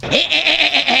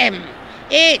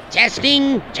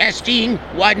Testing.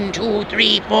 1, 2,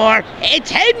 3, 4.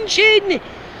 Attention!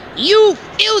 You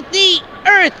filthy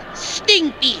earth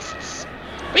stink beasts!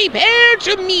 Prepare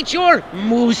to meet your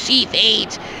moosey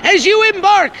fate as you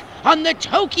embark on the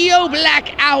Tokyo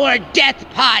Black Hour Death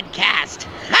Podcast.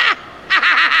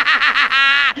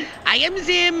 I am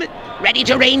Zim, ready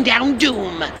to rain down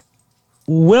doom.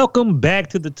 Welcome back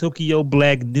to the Tokyo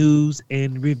Black News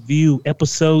and Review,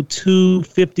 episode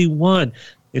 251.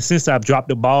 And since I've dropped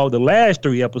the ball, the last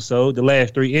three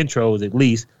intros at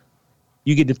least,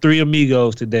 you get the three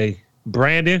amigos today.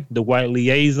 Brandon, the white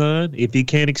liaison. If he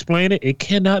can't explain it, it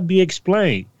cannot be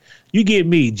explained. You get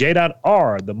me,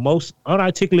 J.R., the most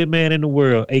unarticulate man in the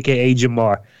world, a.k.a.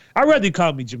 Jamar. I'd rather you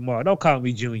call me Jamar. Don't call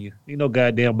me Junior. You know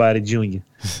goddamn body Junior.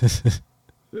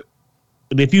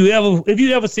 And if you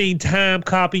ever seen Time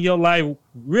Cop in your life,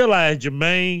 realize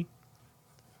Jermaine,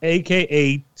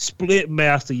 a.k.a. Split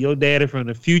Master, your daddy from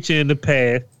the future and the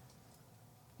past,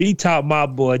 he taught my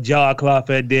boy Jaw Cloth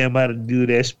that damn how to do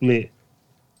that split.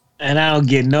 And I don't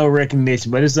get no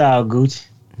recognition, but it's all Gucci.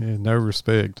 Yeah, no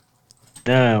respect.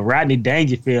 Rodney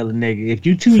Dangerfield, nigga. If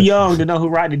you too young to know who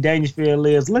Rodney Dangerfield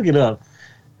is, look it up.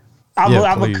 I'm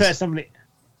gonna cut some of it.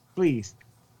 Please.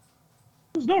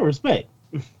 There's no respect.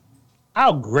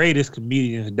 Our greatest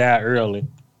comedians die early.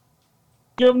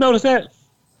 You ever notice that?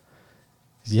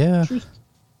 Yeah. True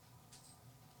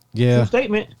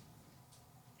statement.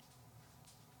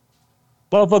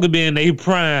 Motherfucker be in their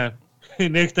prime.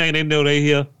 Next thing they know, they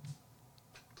here.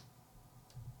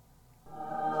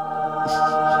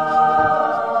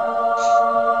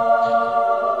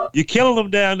 You're killing them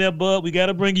down there, bud. We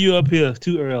gotta bring you up here. It's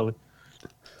too early.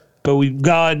 But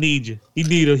God needs you. He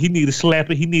need a slap.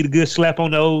 He need a good slap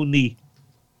on the old knee.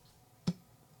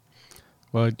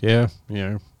 Well, yeah,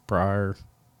 Pryor.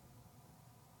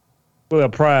 Well,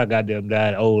 Pryor goddamn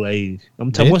died at old age.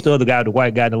 I'm telling. What's the other guy, the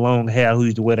white guy, the long hair, who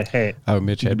used to wear the hat? Oh,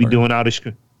 Mitch Hedberg. Be doing all the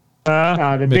screaming.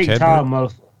 The Mitch big tall Hedberg?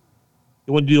 motherfucker.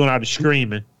 He wasn't doing all the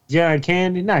screaming. John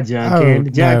Candy, not John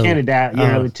Candy. John Candy died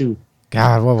early too.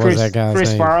 God, what was that guy's Chris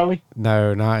name? Farley?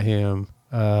 No, not him.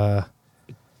 John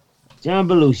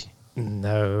Belushi.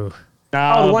 No.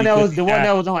 No, the one that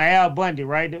was on Al Bundy,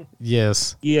 right?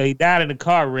 Yes. Yeah, he died in a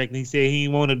car wreck, and he said he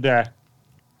didn't want to die.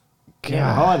 God. He had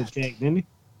a heart attack, didn't he?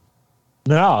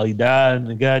 No, he died in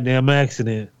a goddamn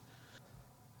accident.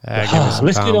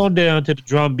 Let's get on down to the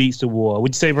Drum Beats Award.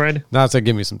 What'd you say, Brandon? No, I said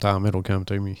give me some time. It'll come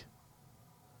to me.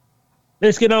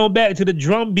 Let's get on back to the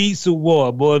Drum Beats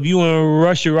Award, boy. If you in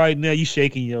Russia right now, you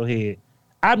shaking your head.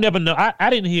 I've never known. I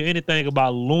didn't hear anything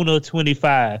about Luna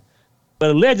 25, but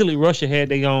allegedly Russia had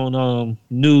their own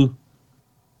new,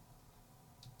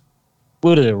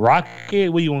 what is it, rocket?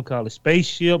 What do you want to call it?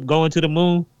 Spaceship going to the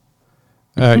moon?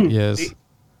 Yes.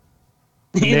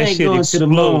 It ain't going to the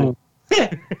moon.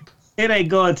 It ain't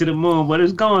going to the moon, but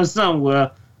it's going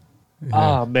somewhere.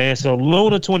 Yeah. Oh, man. So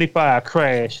Luna 25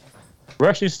 crashed.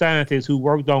 Russian scientists who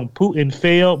worked on Putin's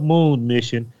failed moon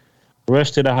mission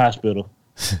rushed to the hospital.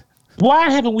 Why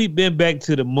haven't we been back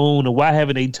to the moon, or why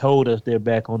haven't they told us they're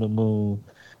back on the moon?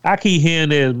 I keep hearing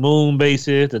there's moon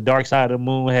bases, the dark side of the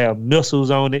moon have missiles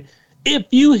on it. If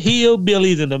you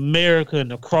hillbillies in America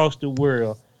and across the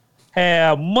world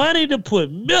have money to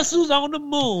put missiles on the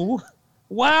moon,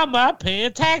 why am I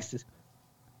paying taxes?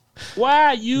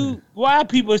 Why are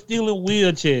people stealing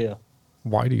wheelchairs?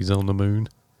 Whitey's on the moon.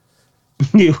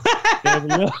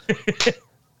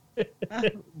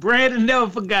 Brandon never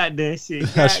forgot that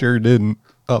shit. I sure didn't.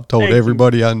 I've told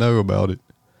everybody I know about it.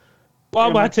 Why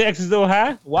my taxes so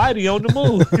high? Whitey on the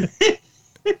moon.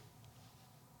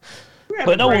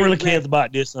 But no one really cares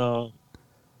about this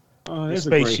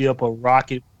spaceship or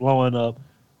rocket blowing up.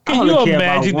 Can you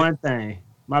imagine one thing?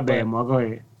 My bad, Mark. Go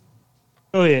ahead.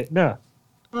 Go ahead. No.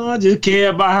 I just care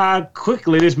about how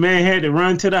quickly this man had to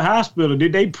run to the hospital.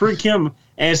 Did they prick him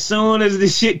as soon as the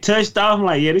shit touched off? I'm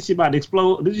like, yeah, this shit about to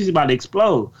explode. This shit about to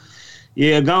explode.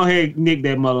 Yeah, go ahead, nick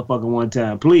that motherfucker one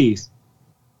time, please.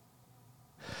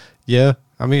 Yeah,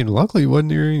 I mean, luckily it wasn't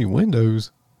near any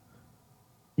windows.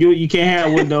 You can't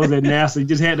have windows at NASA. You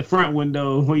just had the front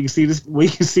window where you can see this. Where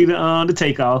you can see the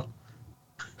takeoff.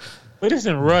 But it's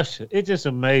in Russia. It's just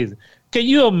amazing. Can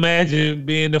you imagine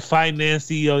being the finance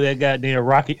CEO of that goddamn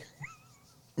rocket?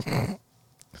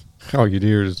 All you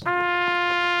hear is... Yeah,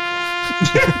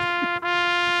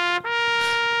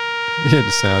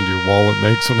 the sound your wallet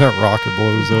makes when that rocket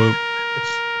blows up.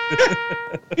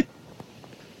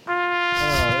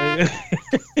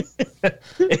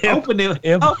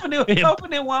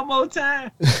 Open it one more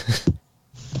time.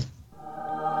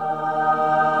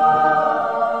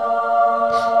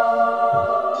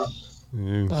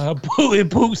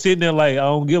 Poop sitting there like, I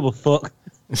don't give a fuck.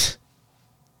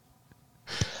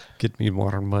 Get me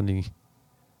more money.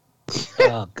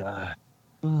 Oh God.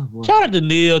 Shout out to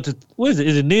Neil. What is it?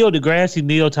 Is it Neil deGrasse?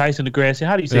 Neil Tyson deGrasse?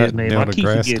 How do you say his name? Neil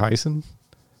deGrasse Tyson?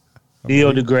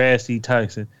 Neil deGrasse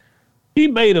Tyson. He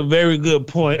made a very good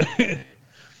point,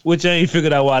 which I ain't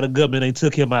figured out why the government ain't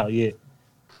took him out yet.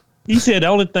 He said the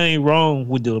only thing wrong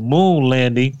with the moon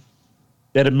landing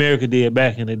that America did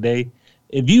back in the day,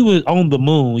 if you was on the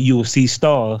moon, you would see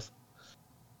stars.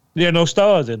 There are no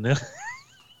stars in there.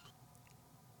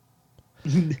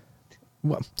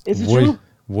 Well, Is it true?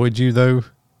 Would you though?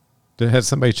 Had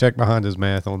somebody check behind his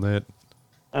math on that?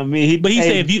 I mean, he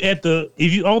said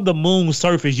if you on the moon's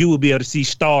surface, you would be able to see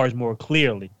stars more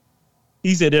clearly.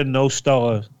 He said there are no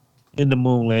stars in the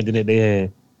moon landing that they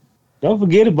had. Don't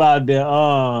forget about the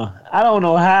I don't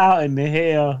know how in the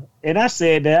hell. And I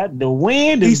said that the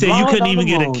wind. He said you couldn't even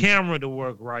get a camera to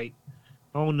work right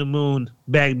on the moon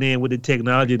back then with the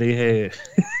technology they had.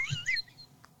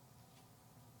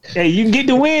 Hey, you can get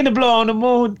the wind to blow on the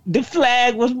moon. The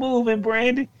flag was moving,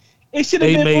 Brandon. It should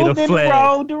have been moving in the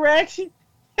wrong direction.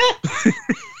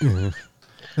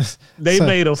 They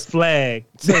made a flag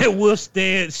that will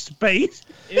stand space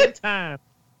and time.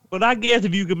 But I guess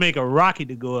if you can make a rocket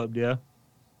to go up there,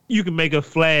 you can make a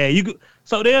flag.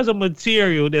 So there's a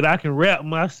material that I can wrap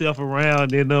myself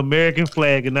around in the American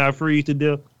flag and not freeze to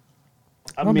death.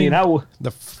 I mean,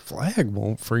 the flag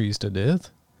won't freeze to death.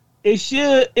 It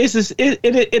should.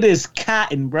 It is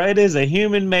cotton, bro. It is a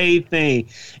human-made thing.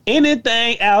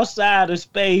 Anything outside of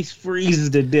space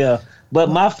freezes to death. But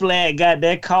my flag got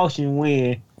that caution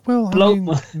wind. Well, I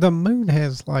mean, the moon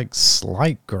has like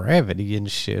slight gravity and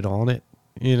shit on it.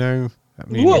 You know, I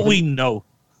mean, what we know.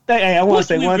 Hey, I want to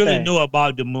say one thing. What we really know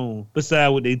about the moon,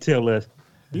 besides what they tell us?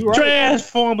 Right.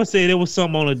 Transformers said there was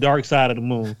something on the dark side of the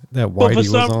moon. That Whitey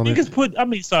was on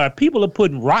it. People are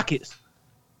putting rockets.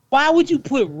 Why would you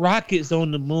put rockets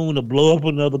on the moon to blow up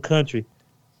another country?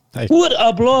 Hey. Would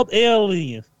blow up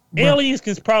aliens? Bro. Aliens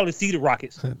can probably see the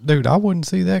rockets. Dude, I wouldn't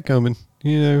see that coming.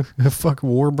 You know, if fucking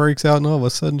war breaks out and all of a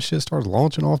sudden shit starts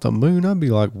launching off the moon, I'd be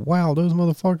like, wow, those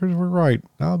motherfuckers were right.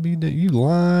 You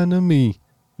lying to me.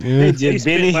 Yeah. They just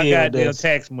spent my goddamn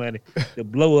tax money to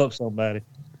blow up somebody.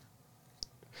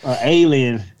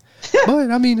 Alien.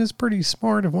 But, I mean, it's pretty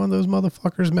smart. If one of those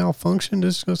motherfuckers malfunctioned,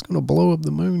 it's just going to blow up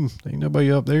the moon. Ain't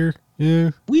nobody up there.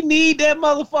 Yeah. We need that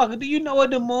motherfucker. Do you know what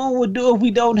the moon would do if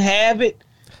we don't have it?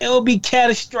 It would be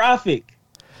catastrophic.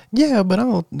 Yeah, but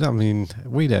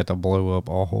we'd have to blow up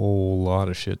a whole lot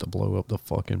of shit to blow up the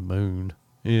fucking moon.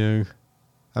 You know?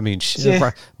 I mean, shit.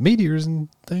 Yeah. Meteors and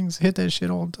things hit that shit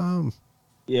all the time.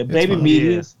 Yeah, baby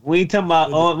meteors. Yeah. We ain't talking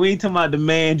about the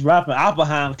man dropping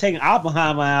Oppenheimer, taking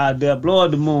Oppenheimer out there, blow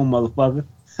up the moon, motherfucker.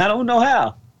 I don't know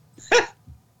how.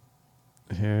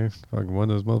 Yeah, fucking one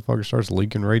of those motherfuckers starts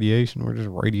leaking radiation. We're just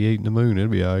radiating the moon. It'll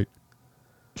be all right.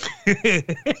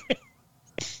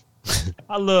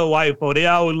 I love white folk. They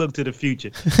always look to the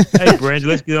future. Hey, Branch,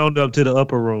 let's get on up to the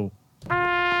upper room.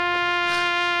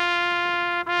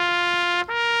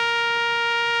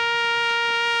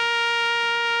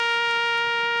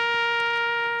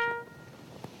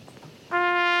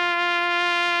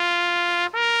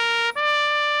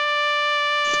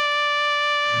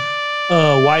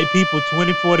 White people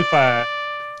 2045.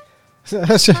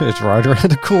 It's right around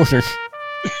the corner.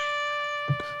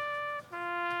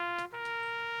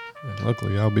 And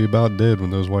luckily, I'll be about dead when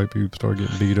those white people start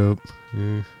getting beat up.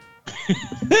 Yeah.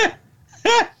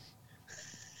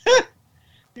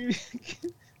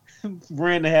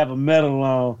 Brandon have a medal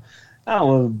on. I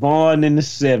was born in the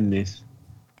 70s.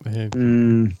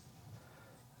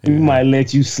 We might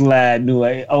let you slide, new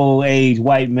old age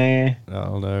white man. I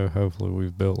don't know. Hopefully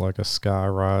we've built like a sky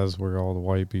rise where all the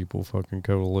white people fucking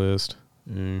coalesced.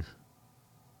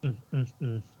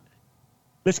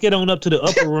 Let's get on up to the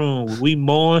upper room. We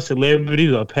mourn celebrities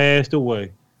who have passed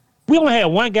away. We only had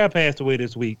one guy passed away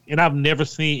this week, and I've never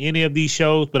seen any of these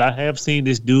shows, but I have seen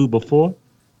this dude before.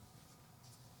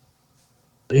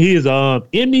 He is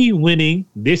Emmy-winning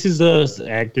This Is Us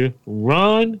actor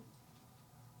Ron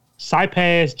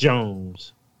Cypass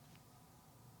Jones.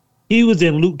 He was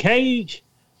in Luke Cage,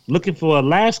 Looking for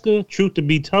Alaska, Truth to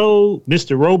Be Told,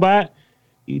 Mr. Robot.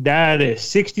 He died at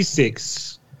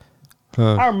 66.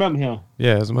 I remember him.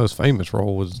 Yeah, his most famous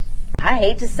role was... I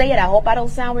hate to say it. I hope I don't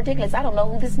sound ridiculous. I don't know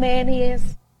who this man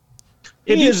is.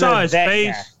 If you saw his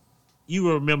face, you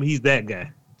will remember he's that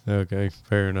guy. Okay,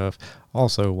 fair enough.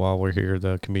 Also, while we're here,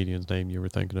 the comedian's name you were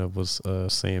thinking of was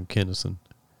Sam Kinison.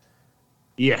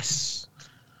 Yes.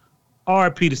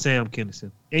 R.I.P. to Sam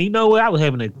Kinison. And you know what? I was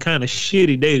having a kind of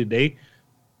shitty day today.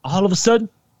 All of a sudden,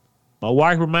 My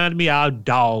wife reminded me our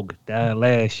dog died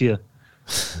last year.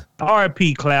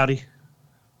 R.I.P. Cloudy.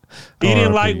 He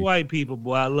didn't like white people,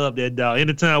 boy. I love that dog.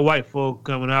 Anytime white folk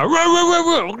coming out,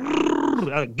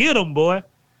 I get him, boy.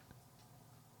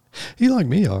 He like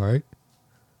me, all right.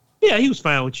 Yeah, he was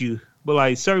fine with you. But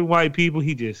like certain white people,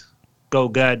 he just go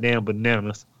goddamn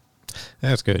bananas.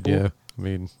 That's good, yeah. I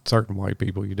mean, certain white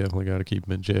people, you definitely got to keep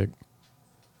them in check.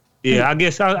 Yeah, I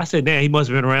guess I said, damn, he must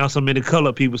have been around so many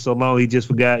colored people so long, he just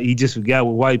forgot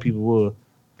what white people were.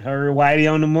 Heard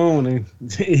Whitey on the moon and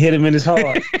it hit him in his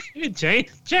heart. It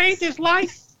changed his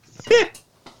life.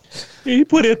 He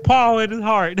put his paw in his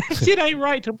heart. That shit ain't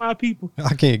right to my people.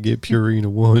 I can't get Purina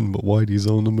 1, but Whitey's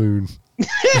on the moon.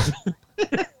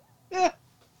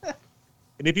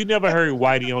 And if you never heard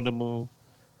Whitey on the Moon,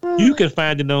 you can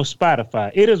find it on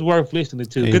Spotify. It is worth listening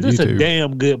to because it's a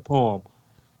damn good poem.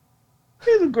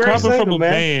 He's a great singer,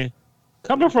 man.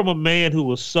 Coming from a man who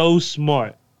was so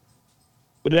smart.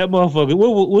 But that motherfucker,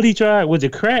 what he tried? Was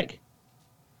it crack?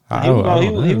 He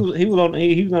was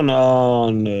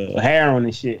on heroin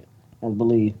and shit, I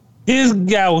believe. His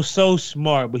guy was so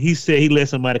smart, but he said he let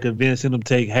somebody convince him to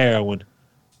take heroin.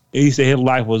 And he said his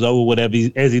life was over, whatever,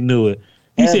 as he knew it.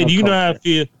 He said, "You know how I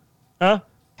feel, huh?"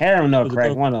 Heroin or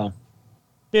crack, one of them.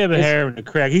 Yeah, but heroin or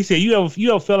crack. He said, "You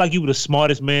ever felt like you were the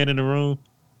smartest man in the room?"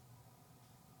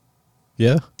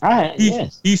 Yeah.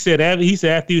 Yes. He said after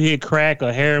you hit crack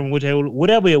or heroin,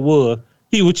 whatever it was,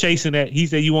 he was chasing that. He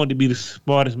said you wanted to be the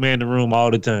smartest man in the room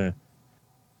all the time.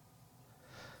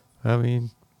 I mean,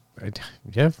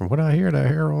 yeah, from what I hear, that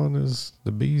heroin is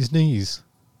the bee's knees.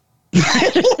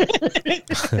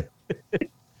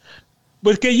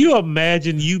 But can you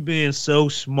imagine you being so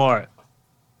smart,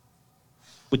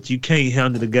 but you can't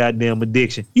handle the goddamn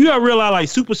addiction? You gotta realize, like,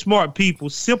 super smart people,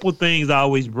 simple things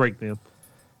always break them.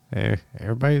 Hey,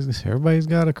 everybody's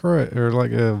got a crutch or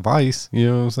like a vice, you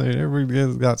know what I'm saying?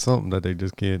 Everybody's got something that they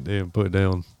just can't damn put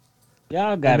down.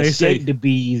 Y'all gotta shake the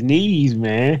bee's knees,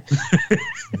 man.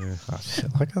 Yeah,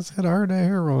 like I said, I heard that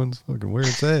heroin's fucking where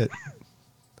it's at.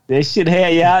 That shit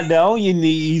had you out there on your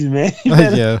knees, man.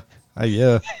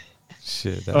 Yeah.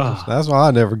 Shit, that's why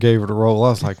I never gave it a roll. I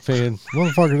was like, man,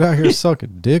 motherfuckers out here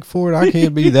sucking dick for it. I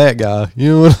can't be that guy. You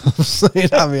know what I'm saying?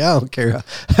 I mean, I don't care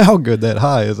how good that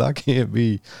high is. I can't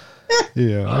be.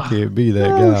 Yeah, I can't be that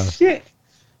guy. Shit.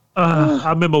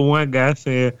 I remember one guy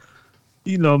saying,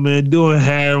 "You know, man, doing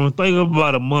heroin. Think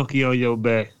about a monkey on your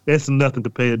back. That's nothing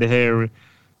compared to heroin."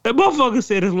 That motherfucker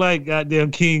said it's like goddamn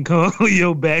King Kong on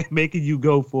your back, making you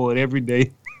go for it every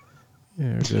day.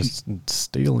 Yeah, just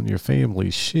stealing your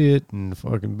family's shit and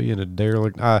fucking being a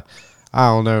derelict. I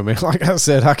don't know, man. Like I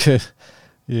said, I could,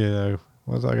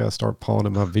 once I got to start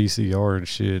pawning my VCR and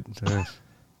shit.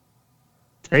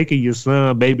 Taking your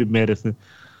son baby medicine.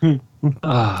 I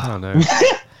don't know.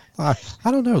 I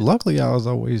don't know. Luckily, I was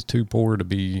always too poor to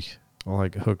be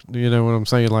like hooked. You know what I'm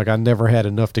saying? Like I never had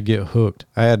enough to get hooked.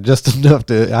 I had enough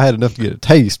to get a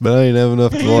taste, but I didn't have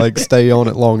enough to like stay on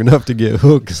it long enough to get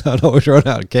hooked because I'd always run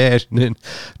out of cash and then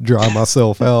dry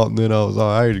myself out and then I was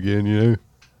all right again, you know?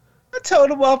 I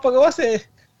told the motherfucker, I said,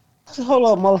 hold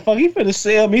on, motherfucker, you finna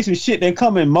sell me some shit that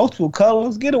come in multiple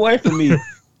colors? Get away from me.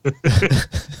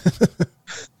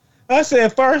 I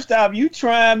said, first off, you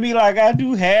trying me like I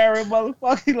do heroin,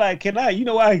 motherfucker. Like, can I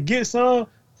can get some?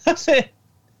 I said,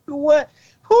 what?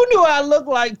 Who knew I look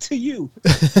like to you?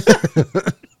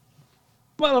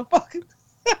 Motherfucker.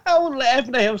 I was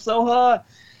laughing at him so hard.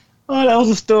 Oh, that was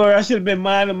a story. I should have been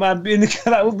minding my business.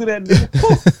 I was that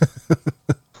nigga.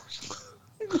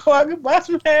 I could buy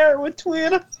some heroin with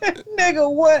Twitter. Nigga,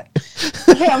 what?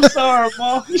 I'm sorry,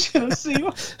 Mom. You should have seen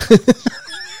me.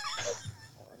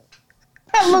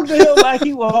 I looked at him like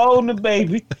he was holding the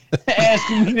baby,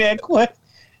 asking me that question.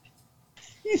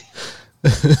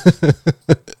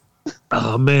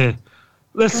 Oh man,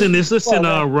 let's send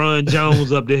Ron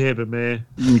Jones up to heaven, man.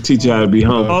 You teach you how to be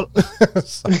humble.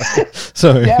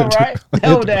 Sorry. Yeah, right.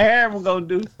 That's what that heroin gonna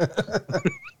do.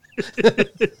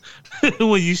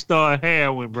 When you start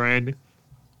heroin, Brandon.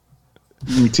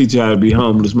 You teach you how to be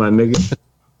homeless, my nigga.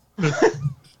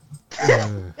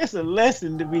 It's a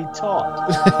lesson to be taught.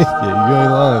 Yeah, you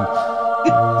ain't lying.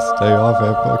 Stay off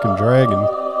that fucking dragon.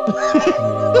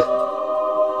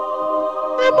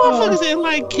 That motherfucker's in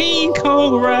like King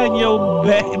Kong riding your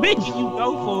back, making you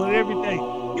go for it every day.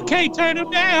 You can't turn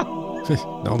him down.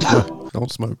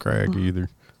 Don't smoke crack either.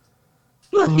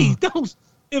 Please don't.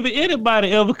 If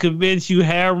anybody ever convince you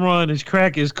heroin and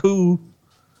crack is cool,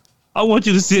 I want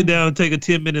you to sit down and take a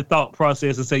 10-minute thought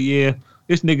process and say, yeah,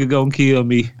 this nigga gonna kill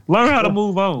me. Learn how to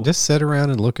move on. Just sit around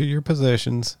and look at your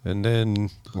possessions and then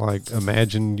like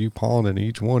imagine you pawning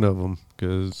each one of them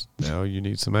because now you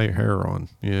need some heroin.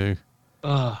 Yeah.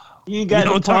 You ain't got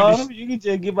no time. You can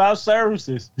just give out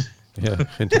services. Yeah,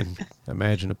 and then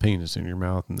imagine a penis in your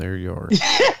mouth, and there you are.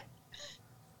 I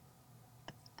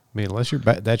mean, unless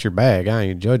that's your bag, I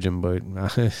ain't judging, but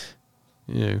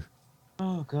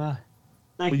Oh God.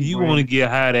 Well, you want to get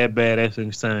high that bad? That's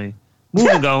insane.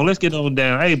 Moving on. Let's get on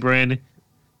down. Hey, Brandon.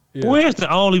 Yeah. Where's the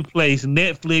only place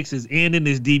Netflix is ending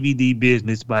its DVD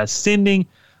business by sending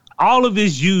all of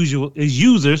its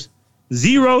users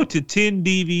 0 to 10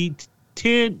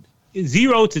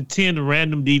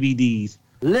 random DVDs?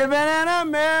 Living in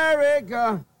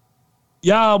America.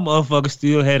 Y'all motherfuckers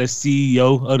still had a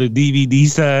CEO of the DVD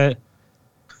side.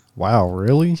 Wow,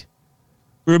 really?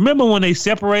 Remember when they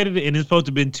separated it and it's supposed to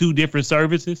have been 2 different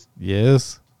services?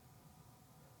 Yes.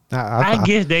 I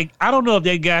guess I don't know if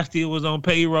that guy still was on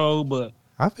payroll, but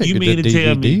I think you mean the to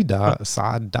tell me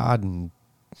side died in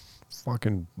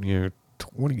fucking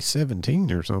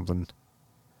 2017 or something.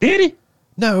 Did he?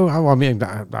 No, I mean,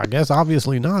 I guess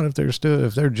obviously not. If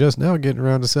they're just now getting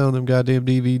around to selling them goddamn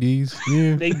DVDs,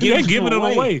 yeah, they're giving them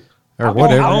away or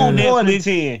whatever. I want Netflix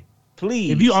 10,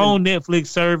 please. If you own Netflix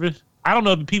service, I don't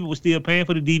know if people were still paying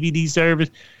for the DVD service,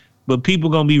 but people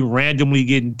gonna be randomly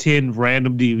getting 10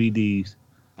 random DVDs.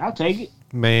 I'll take it.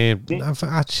 Man,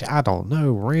 I don't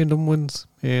know. Random ones.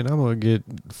 Man, I'm going to get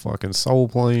fucking Soul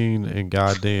Plane and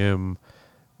goddamn,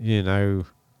 I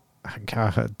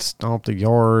got Stomp the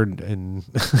Yard and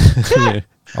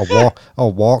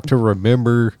I'll walk to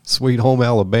remember Sweet Home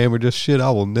Alabama. Just shit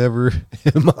I will never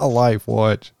in my life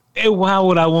watch. Hey, why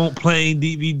would I want plain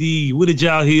DVD? What did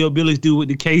y'all hillbillies do with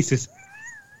the cases?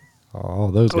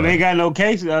 Oh, those guys. They got no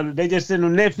cases. They just send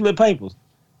them Netflix papers.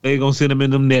 They going to send them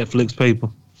in them Netflix paper.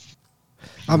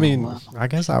 I mean, I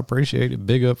guess I appreciate it.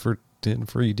 Big up for 10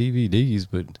 free DVDs,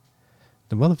 but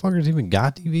the motherfuckers even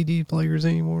got DVD players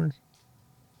anymore?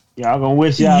 Y'all gonna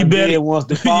wish y'all dead once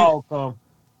the fall come.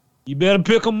 You better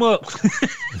pick them up.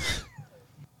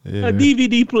 Yeah. A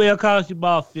DVD player costs you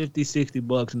about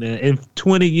 $50-$60 now. In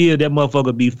 20 years, that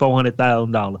motherfucker be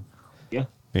 $400,000. Yeah.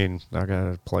 I mean, I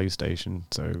got a PlayStation,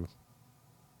 so.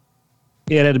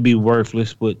 Yeah, that'd be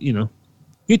worthless, but,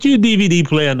 get you a DVD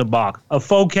player in the box. A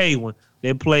 4K one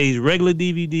that plays regular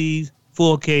DVDs,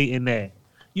 4K, and that.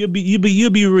 You'll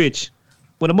be rich.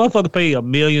 When a motherfucker pay $1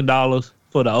 million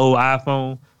for the old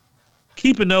iPhone,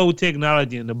 keeping the old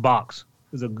technology in the box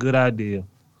is a good idea.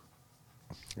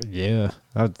 Yeah,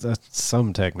 that's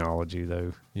some technology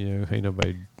though. Ain't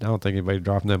nobody. I don't think anybody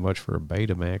dropping that much for a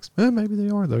Betamax. Maybe they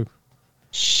are though.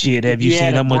 Shit, have you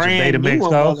seen how much a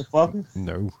Betamax costs?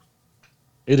 No.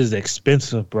 It is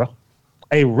expensive, bro.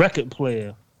 A record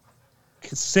player,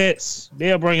 cassettes.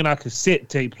 They're bringing out cassette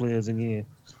tape players again.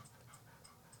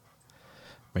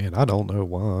 Man, I don't know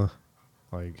why.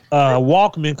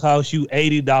 Walkman costs you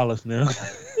 $80 now.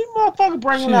 These motherfuckers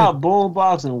bringing out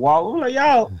boombox and Walkman. Like,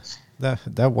 y'all.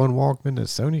 That one Walkman that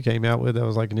Sony came out with that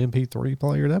was like an MP3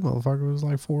 player. That motherfucker was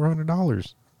like $400.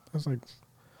 I was like,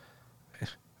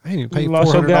 I ain't even paid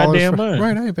 $400.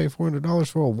 Right, I ain't paid $400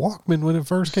 for a Walkman when it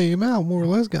first came out. More or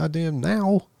less, goddamn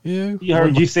now. Yeah. You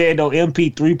heard you said though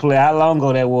MP3 player. How long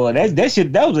ago that was?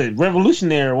 That was a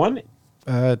revolutionary, wasn't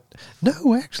it?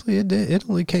 No, actually, it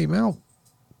only came out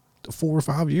 4 or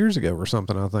 5 years ago or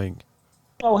something, I think.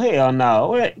 Oh, hell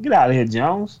no. Get out of here,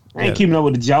 Jones. I ain't keeping up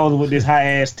with the Jones with this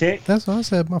high-ass tech. That's what I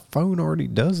said. My phone already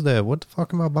does that. What the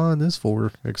fuck am I buying this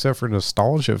for? Except for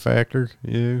nostalgia factor.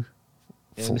 Yeah.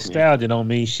 Nostalgia don't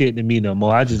mean shit to me no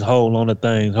more. I just hold on to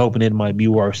things, hoping it might be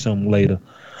worth something later.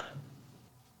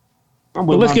 But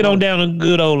let's get on down to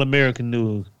good old American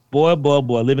news. Boy,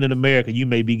 living in America, you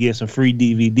may be getting some free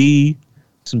DVD,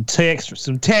 some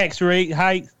tax rate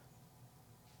hikes,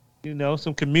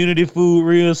 some community food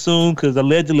real soon, because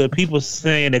allegedly people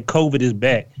saying that COVID is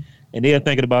back, and they're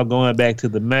thinking about going back to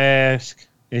the mask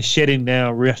and shutting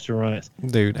down restaurants.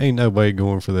 Dude, ain't nobody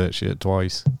going for that shit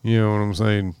twice. You know what I'm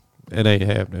saying? It ain't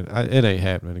happening. It ain't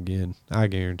happening again. I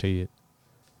guarantee it.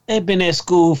 They've been at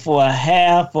school for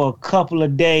a couple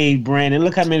of days, Brandon.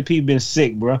 Look how many people been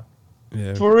sick, bro.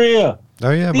 Yeah. For real.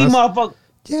 Oh, yeah. These motherfuckers.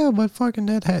 Yeah, but fucking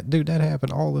that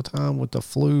happened all the time with the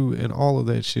flu and all of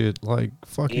that shit. Like,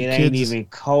 fucking kids. It ain't even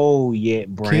cold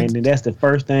yet, Brandon. That's the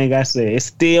first thing I said. It's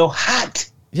still hot.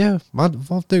 Yeah, my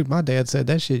dad said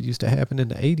that shit used to happen in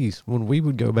the 80s when we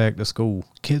would go back to school.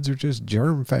 Kids are just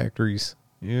germ factories,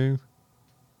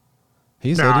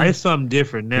 it's something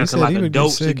different now. Because like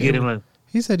adults are getting like.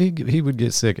 He said he would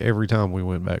get sick every time we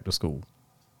went back to school.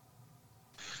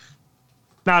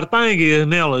 Now, the thing is,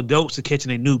 now adults are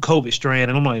catching a new COVID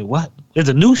strand, and I'm like, what? There's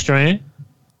a new strand?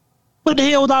 What the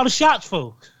hell was all the shots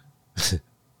for?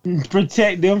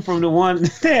 Protect them from the one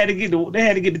they had to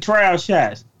get the trial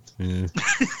shots. Yeah.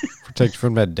 protect you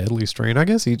from that deadly strain. I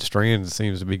guess each strand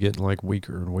seems to be getting like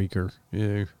weaker and weaker.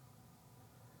 Yeah.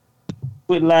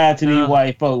 Quit lying to these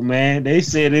white folk, man. They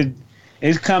said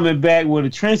it's coming back with a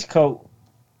trench coat.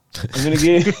 I'm gonna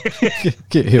get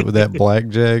hit with that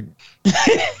blackjack.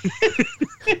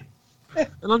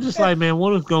 And I'm just like, man,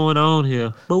 what is going on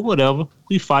here? But whatever.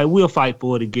 We'll fight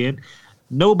for it again.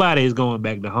 Nobody is going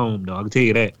back to home, though. I can tell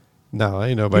you that. No,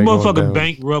 ain't nobody. You going motherfucker down.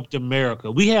 bankrupt America.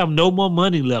 We have no more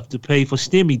money left to pay for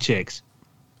STEMI checks.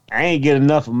 I ain't get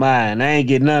enough of mine. I ain't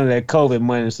get none of that COVID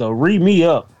money, so read me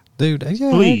up. Dude,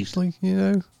 yeah, Please. actually,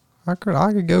 I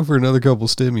could go for another couple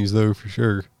stimmies though, for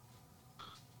sure.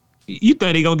 You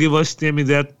think they gonna give us STEMIs?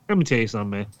 Let me tell you something,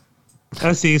 man.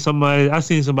 I seen somebody on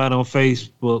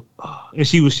Facebook, and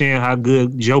she was sharing how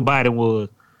good Joe Biden was.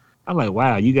 I'm like,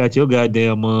 wow, you got your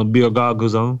goddamn beer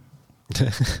goggles on.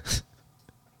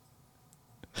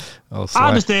 I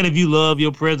understand if you love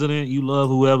your president, you love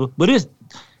whoever, but it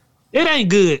ain't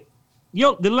good.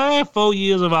 The last 4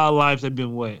 years of our lives have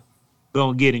been what?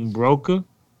 Getting broker.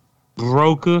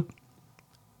 And,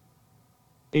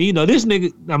 this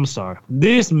nigga, I'm sorry,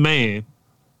 this man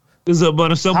is up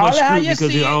under so much scrutiny because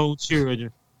of his own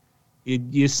children,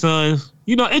 your sons.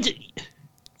 You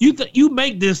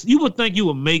make this. You would think you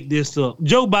would make this up.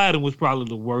 Joe Biden was probably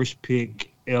the worst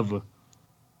pick ever.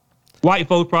 White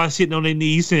folks probably sitting on their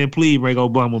knees saying, "Please bring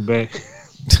Obama back."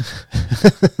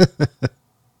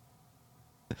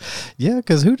 Yeah,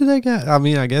 because who do they got? I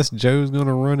mean, I guess Joe's going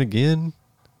to run again.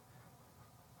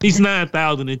 He's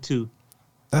 9,002.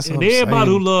 That's and what I'm everybody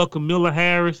saying. who love Kamala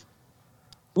Harris,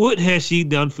 what has she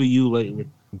done for you lately?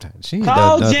 She ain't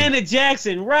Call done nothing. Janet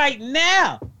Jackson right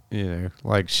now.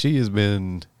 Like she has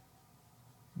been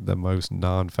the most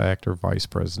non-factor vice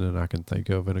president I can think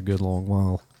of in a good long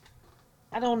while.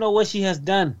 I don't know what she has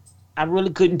done. I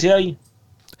really couldn't tell you.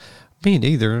 Me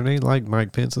neither. It ain't like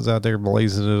Mike Pence is out there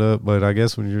blazing it up, but I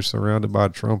guess when you're surrounded by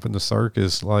Trump and the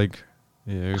circus, like,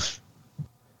 at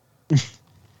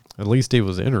least he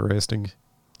was interesting.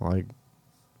 Like,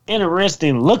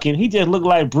 interesting looking. He just looked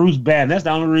like Bruce Banner. That's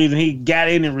the only reason he got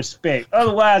any respect.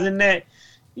 Otherwise than that,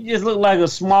 he just looked like a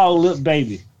small little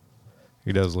baby.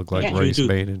 he does look like Yeah, race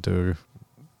baiting to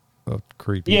a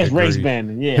creepy Yes, degree. race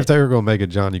banding. Yeah. If they were going to make a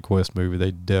Johnny Quest movie,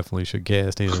 they definitely should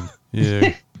cast him.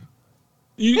 Yeah.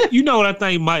 You know what I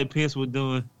think Mike Pence was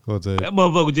doing? What's that? That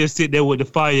motherfucker just sit there with the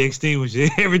fire extinguisher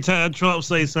every time Trump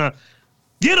say something.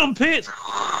 Get him, Pence.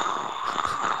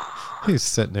 He's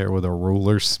sitting there with a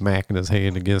ruler smacking his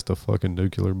hand against a fucking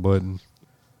nuclear button.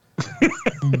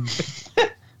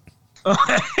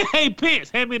 Hey,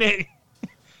 Pence, hand me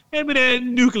that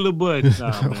nuclear button.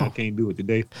 Nah, man, I can't do it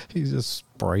today. He's just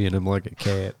spraying him like a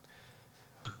cat.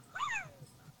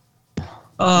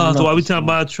 So while we talking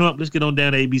about Trump, let's get on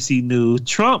down to ABC News.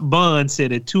 Trump bond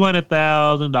set at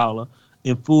 $200,000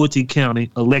 in Fulton County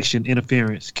election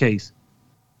interference case.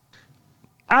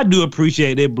 I do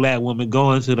appreciate that black woman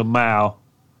going to the mile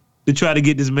to try to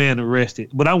get this man arrested.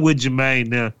 But I'm with Jermaine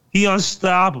now. He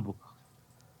unstoppable.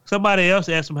 Somebody else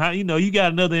asked him, how you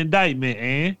got another indictment,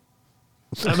 Ann?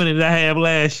 How many did I have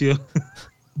last year?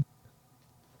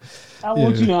 I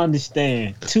want you to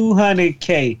understand.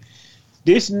 $200K.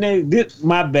 This nigga,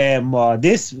 my bad, Ma.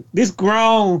 This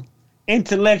grown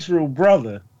intellectual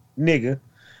brother, nigga,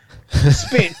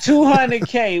 spent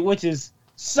 $200K, which is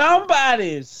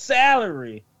somebody's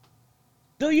salary.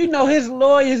 Do you know his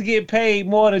lawyers get paid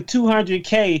more than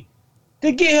 $200K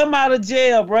to get him out of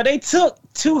jail, bro? They took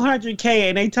 $200K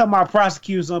and they talking about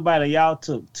prosecuting somebody. Y'all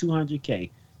took $200K.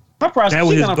 That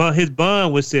was his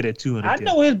bond was set at $200K. I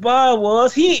know his bond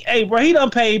was. He done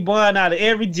paid bond out of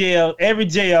every jail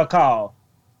call.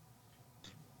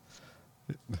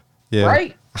 Yeah.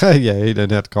 Right? Yeah, he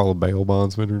doesn't have to call a bail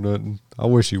bondsman or nothing. I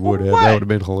wish he would have. What? That would have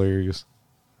been hilarious.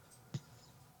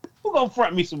 Who gonna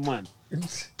front me some money?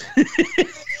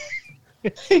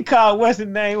 He called what's his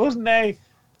name?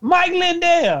 Mike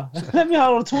Lindell. Let me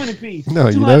hold a 20 piece. No,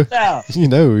 you know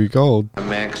who he called.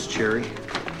 Max Cherry.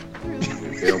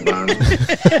 Bail bonds.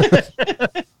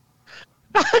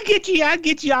 I'll get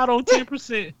you out on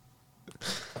 10%.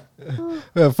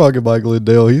 That fucking Mike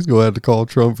Lindell, he's going to have to call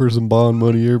Trump for some bond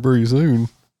money here pretty soon.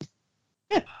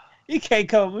 We can't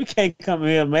come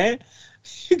here, man.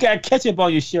 You got ketchup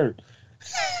on your shirt.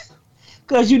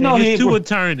 Because he two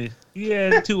attorneys. He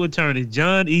had two attorneys,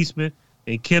 John Eastman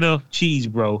and Kenneth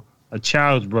Cheesebro, a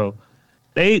Charles Bro.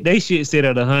 They shit said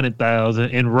at $100,000,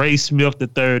 and Ray Smith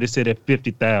III is said at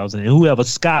 $50,000, and whoever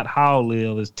Scott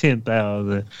Howell is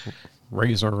 $10,000.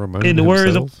 Razor Ramon In the himself.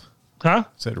 words of, huh?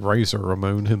 Said Razor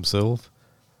Ramon himself.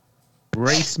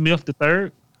 Ray Smith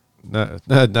III. No,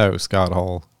 Scott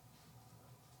Hall.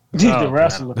 The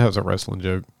wrestler. That was a wrestling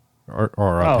joke.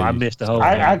 R.I.P. I missed the whole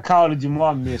I called it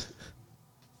Jamal missed it.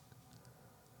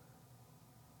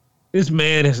 This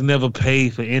man has never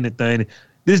paid for anything.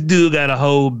 This dude got a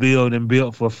whole building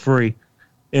built for free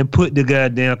and put the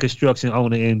goddamn construction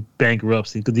owner in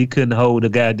bankruptcy because he couldn't hold the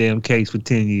goddamn case for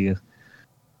 10 years.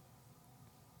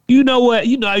 You know what?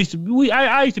 I used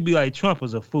to be like, Trump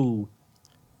was a fool.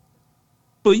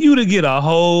 For you to get a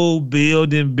whole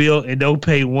building built and don't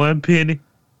pay one penny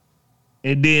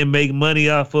and then make money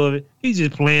off of it, he's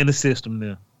just playing the system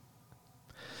now.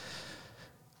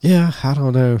 Yeah, I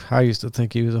don't know. I used to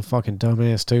think he was a fucking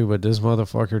dumbass too, but this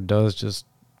motherfucker does just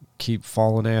keep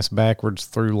falling ass backwards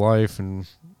through life and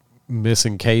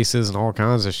missing cases and all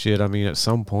kinds of shit. I mean, at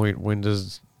some point, when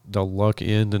does the luck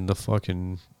end and the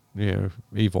fucking,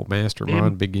 evil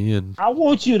mastermind begin? I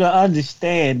want you to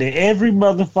understand that every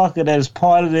motherfucker that is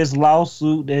part of this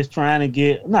lawsuit that's trying to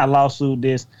get, not lawsuit,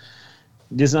 this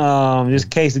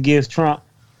case against Trump,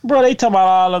 bro, they talking about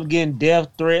all of them getting death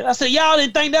threats. I said, y'all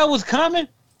didn't think that was coming?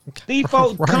 These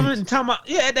folks coming and talking about,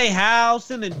 at their house,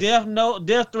 sending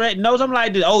death threat notes. I'm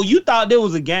like, oh, you thought there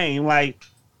was a game. Like,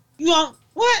 you don't,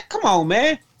 what? Come on,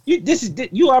 man.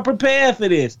 You are prepared for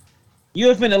this.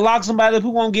 You're finna lock somebody up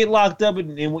who won't get locked up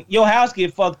and your house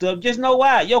get fucked up. Just know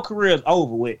why. Your career is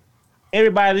over with.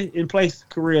 Everybody in place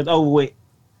career is over with.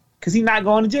 Because he's not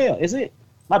going to jail. That's it.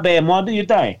 My bad, Mom. Do your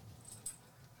thing.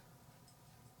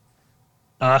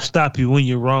 I'll stop you when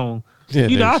you're wrong.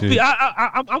 Yeah,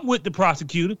 I'm with the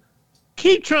prosecutor.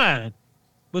 Keep trying.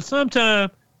 But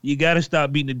sometimes you got to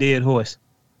stop beating a dead horse.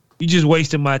 You're just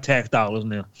wasting my tax dollars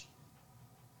now.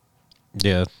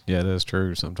 Yeah, that's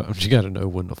true. Sometimes you got to know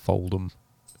when to fold them.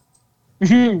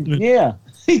 Yeah.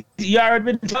 You already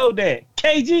been told that.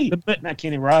 KG. Not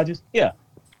Kenny Rogers. Yeah.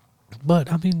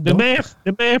 But, I mean... The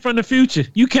man from the future.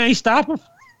 You can't stop him.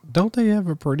 Don't they have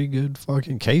a pretty good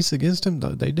fucking case against him?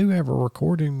 They do have a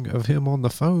recording of him on the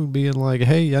phone being like,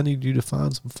 hey, I need you to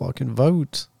find some fucking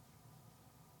votes.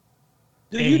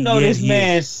 Do you know this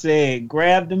man said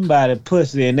grabbed him by the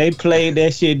pussy and they played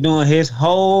that shit during his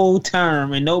whole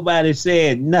term and nobody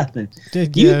said nothing?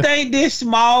 You think this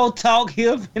small talk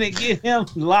here finna get him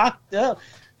locked up?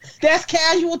 That's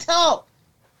casual talk.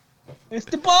 It's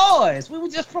the boys. We were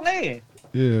just playing.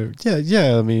 Yeah.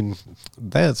 I mean,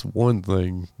 that's one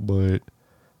thing, but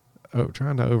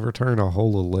trying to overturn a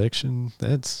whole election,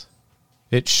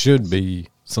 it should be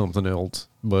something else,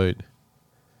 but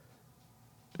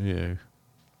yeah.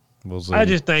 We'll see. I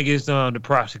just think it's the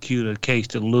prosecutor's case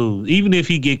to lose. Even if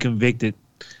he get convicted,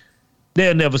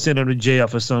 they'll never send him to jail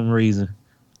for some reason.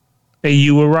 And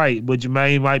you were right, but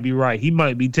Jermaine might be right. He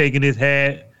might be taking his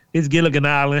Gilligan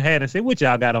Island hat and say, what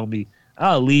y'all got on me?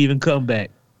 I'll leave and come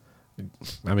back.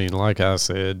 I mean, like I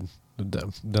said,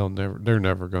 they're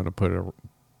never going to put a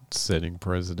sitting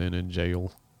president in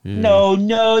jail. Yeah. No.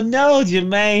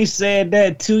 Jermaine said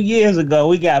that 2 years ago.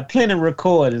 We got plenty of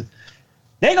recordings.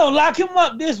 They gonna lock him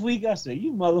up this week. I said,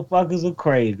 you motherfuckers are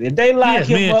crazy. If they lock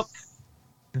him up.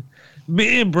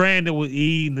 Me and Brandon were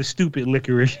eating the stupid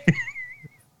licorice.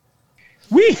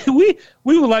 we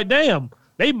were like, damn,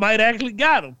 they might actually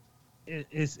got him.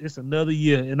 It's another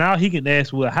year. And now he can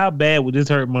ask, well, how bad would this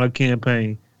hurt my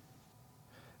campaign?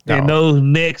 No. And those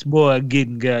next boy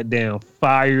getting goddamn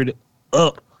fired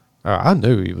up. I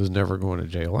knew he was never going to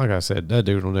jail. Like I said, that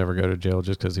dude will never go to jail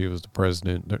just because he was the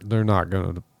president. They're not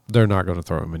going to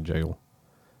throw him in jail.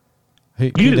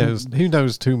 He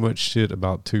knows too much shit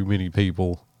about too many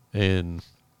people, and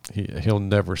he'll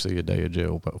never see a day of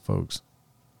jail, folks.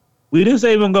 We didn't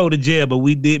say he wouldn't go to jail, but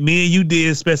me and you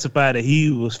did specify that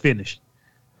he was finished.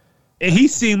 And he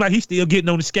seemed like he's still getting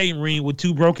on the skating ring with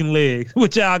 2 broken legs,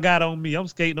 which y'all got on me. I'm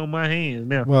skating on my hands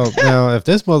now. Well, now, if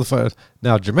this motherfucker...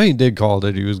 Now, Jermaine did call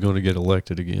that he was going to get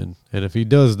elected again. And if he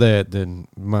does that, then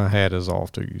my hat is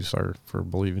off to you, sir, for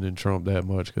believing in Trump that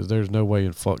much, because there's no way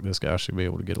in fuck this guy should be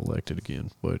able to get elected again.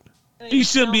 But he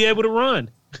shouldn't be able to run.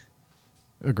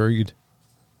 Agreed.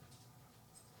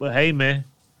 But, hey, man,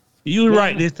 you were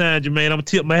right this time, Jermaine. I'm going to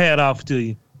tip my hat off to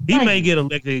you. He may get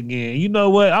elected again. You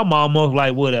know what? I'm almost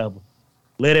like, whatever.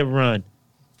 Let it run.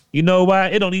 You know why?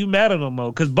 It don't even matter no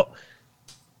more. Because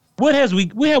where have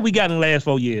we got in the last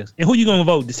 4 years? And who you gonna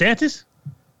vote? DeSantis?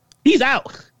 He's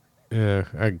out. Yeah,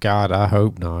 God, I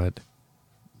hope not.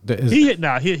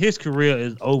 His career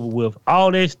is over with.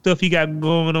 All that stuff he got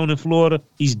going on in Florida,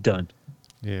 he's done.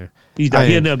 Yeah, he's done.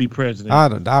 He'll never be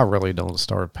president. I really don't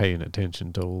start paying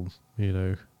attention till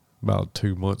about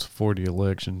 2 months before the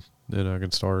election. Then I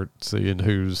can start seeing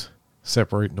who's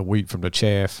separating the wheat from the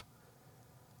chaff.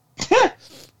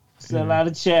 There's a lot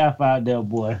of chaff out there,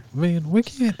 boy. Man, we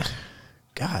can't.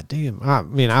 God damn. I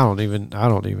mean, I don't even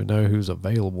know who's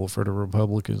available for the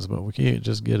Republicans, but we can't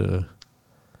just get a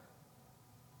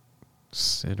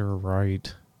center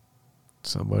right,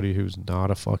 somebody who's not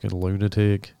a fucking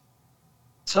lunatic.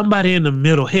 Somebody in the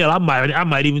middle. Hell, I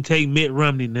might even take Mitt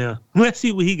Romney now. Let's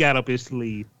see what he got up his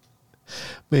sleeve.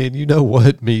 Man, you know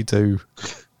what? Me too.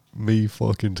 Me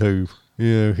fucking too.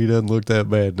 Yeah, he doesn't look that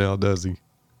bad now, does he?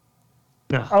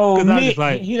 No, Oh,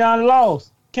 Mitt, he done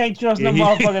lost. Can't trust no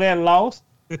motherfucker that lost.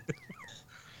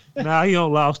 Nah, he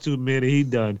don't lost too many. He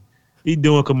done. He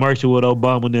doing commercial with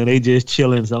Obama now. They just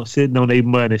chilling, sitting on their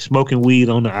money, smoking weed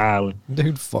on the island.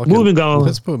 Dude, fucking. Moving on.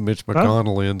 Let's put Mitch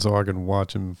McConnell in so I can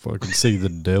watch him fucking see the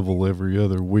devil every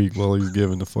other week while he's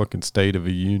giving the fucking State of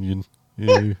the Union.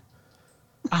 Yeah.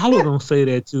 I was gonna say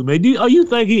that too, man. You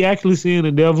think he actually seeing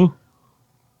the devil?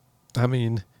 I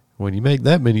mean, when you make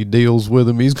that many deals with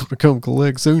him, he's gonna come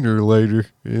collect sooner or later.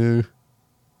 Yeah.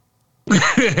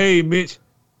 Hey, Mitch.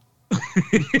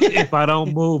 If I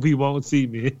don't move, he won't see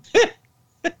me.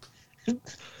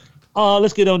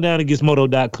 Let's get on down to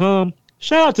Gizmodo.com.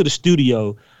 Shout out to the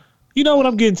studio. You know what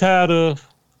I'm getting tired of?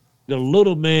 The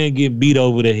little man getting beat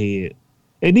over the head.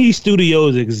 And these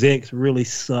studios execs really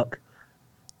suck.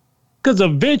 Because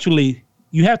eventually,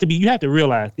 you have to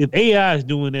realize, if AI is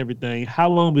doing everything, how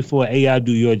long before AI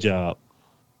do your job?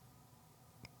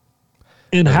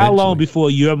 And how long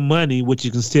before your money, which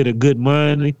is considered good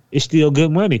money, is still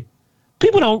good money? We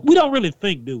don't really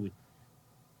think, do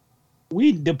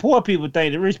we? The poor people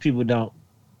think, the rich people don't.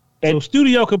 And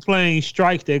studio complaints,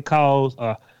 strikes that cause,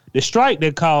 the strike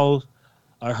that caused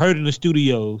hurting the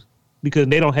studios because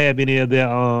they don't have any of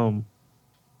their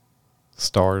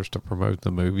stars to promote the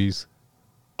movies.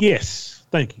 Yes,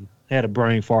 thank you. Had a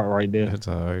brain fart right there. That's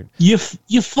all right.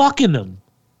 You're fucking them,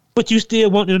 but you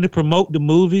still want them to promote the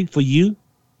movie for you?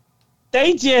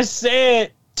 They just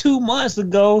said 2 months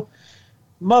ago,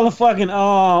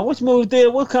 motherfucking which movie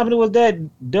theater? What company was that?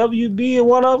 WB or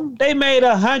one of them? They made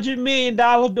 $100 million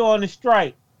during the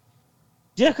strike.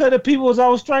 Just because the people was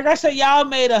on strike, I said y'all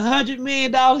made $100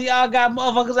 million. Y'all got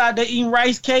motherfuckers out there eating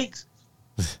rice cakes.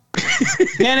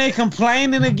 Then they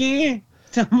complaining again.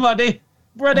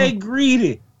 They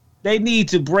greedy. They need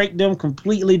to break them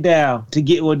completely down to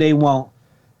get what they want.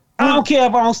 I don't care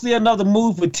if I don't see another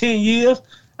movie for 10 years.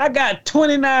 I got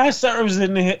 29 services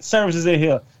in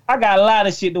here. I got a lot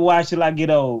of shit to watch till I get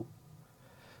old.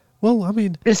 Well, I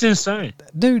mean, it's insane.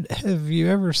 Dude, have you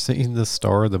ever seen the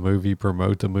star of the movie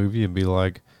promote the movie and be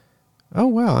like, oh,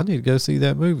 wow, I need to go see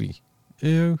that movie?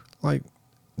 You know, like,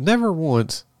 never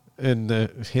once in the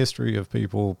history of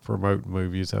people promoting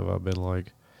movies have I been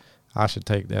like, I should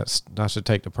take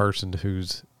the person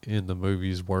who's in the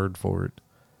movie's word for it.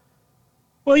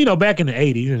 Well, you know, back in the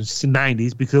 80s and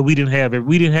 90s, because we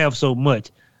didn't have so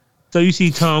much. So you see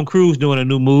Tom Cruise doing a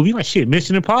new movie, you're like, shit,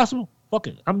 Mission Impossible? Fuck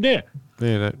it, I'm there.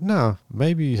 Man, no,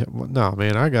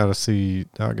 man, I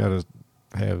gotta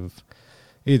have,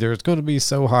 either it's going to be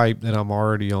so hyped that I'm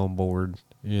already on board,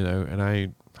 you know, and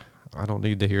I don't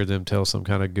need to hear them tell some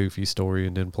kind of goofy story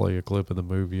and then play a clip of the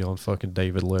movie on fucking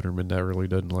David Letterman. That really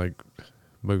doesn't, like,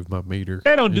 move my meter.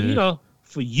 They don't do, you know,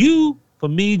 for you, for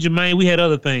me, Jermaine, we had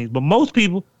other things. But most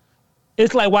people,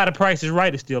 it's like Why the Price is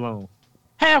Right is still on.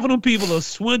 Half of them people are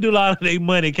swindled out of their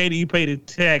money, can't even pay the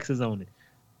taxes on it.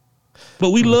 But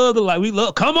we love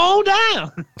come on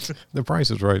down. The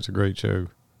Price is Right is a great show.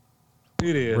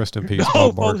 It is. Rest in peace, Those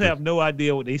Bob folks Barker. have no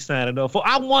idea what they signing up for.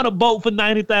 I want a boat for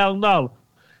 $90,000.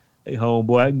 Hey,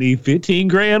 homeboy, I need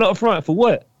 $15,000 up front for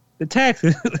what? The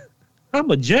taxes.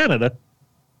 I'm a janitor.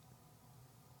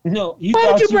 No,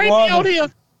 why did you bring me out here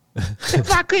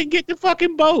if I couldn't get the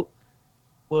fucking boat?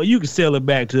 Well, you can sell it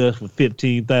back to us for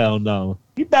 $15,000.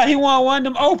 You thought he wanted one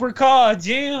of them Oprah cars,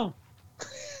 Jim.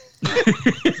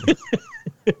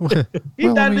 He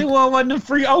thought they wanted one of them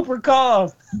free Oprah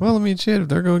cars. Well, I mean, shit, if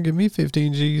they're going to give me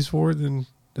 15 G's for it, then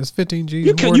that's 15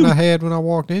 G's more than I had when I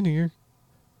walked in here.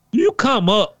 You come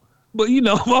up, but, you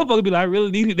know, motherfucker be like, I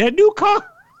really needed that new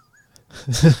car.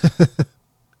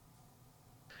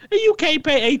 And you can't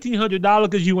pay $1,800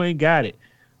 because you ain't got it.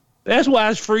 That's why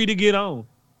it's free to get on.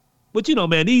 But, you know,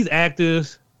 man, these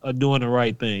actors are doing the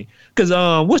right thing. Because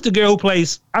what's the girl who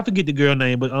plays, I forget the girl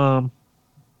name, but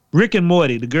Rick and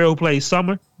Morty, the girl who plays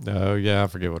Summer. Oh, yeah, I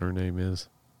forget what her name is.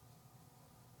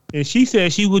 And she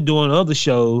said she was doing other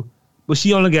shows, but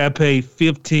she only got paid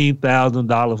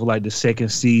 $15,000 for like the second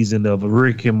season of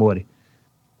Rick and Morty.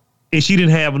 And she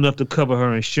didn't have enough to cover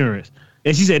her insurance.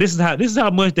 And she said, this is how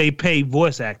much they pay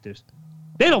voice actors.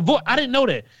 They don't I didn't know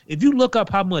that. If you look up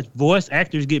how much voice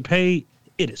actors get paid,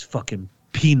 it is fucking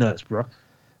peanuts, bro.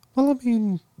 Well, I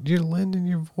mean, you're lending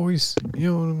your voice.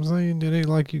 You know what I'm saying? It ain't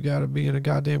like you got to be in a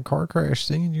goddamn car crash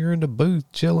scene. You're in the booth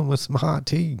chilling with some hot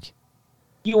tea.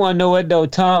 You want to know what, though?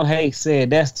 Tom Hanks said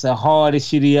that's the hardest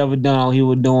shit he ever done. He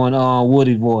was doing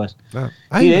Woody voice. Hey,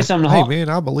 man,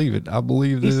 I believe it. I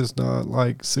believe that it's not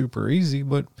like super easy,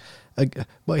 but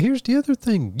here's the other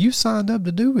thing. You signed up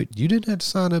to do it. You didn't have to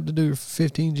sign up to do it for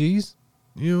 15 G's.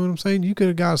 You know what I'm saying? You could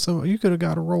have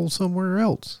got a role somewhere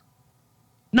else.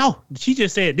 No, she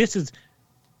just said this is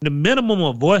the minimum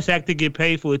a voice actor get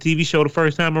paid for a TV show the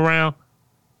first time around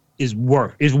is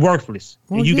worthless.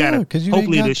 Well, and you gotta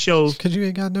hopefully the shows because you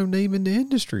ain't got no name in the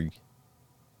industry.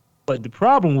 But the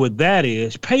problem with that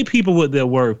is pay people what they're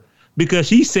worth. Because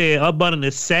she said up under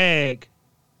the SAG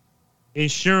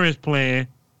insurance plan,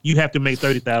 you have to make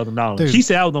 $30,000. She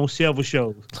said I was on several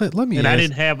shows. I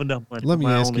didn't have enough money. Let me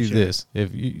ask you this: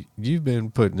 if you've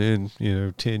been putting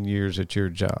in 10 years at your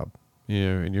job,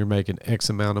 and you're making X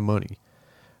amount of money,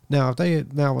 when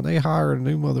they hire a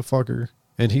new motherfucker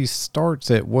and he starts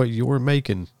at what you're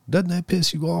making, doesn't that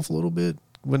piss you off a little bit?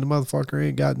 When the motherfucker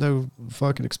ain't got no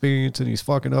fucking experience and he's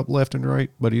fucking up left and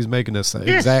right, but he's making the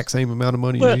exact same amount of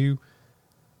money as you.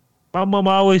 My mama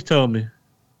always told me,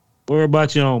 worry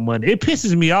about your own money. It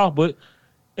pisses me off, but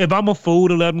if I'm a fool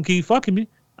to let them keep fucking me,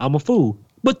 I'm a fool.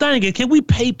 But thing is, can we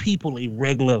pay people a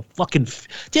regular fucking,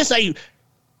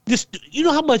 you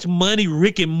know how much money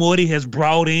Rick and Morty has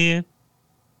brought in?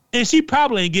 And she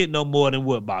probably ain't getting no more than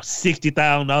about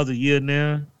 $60,000 a year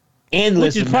now.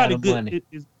 Endless which is amount probably of good. money.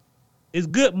 It's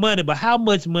good money, but how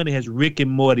much money has Rick and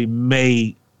Morty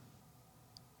made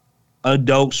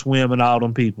Adult Swim and all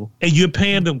them people? And you're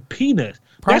paying them peanuts.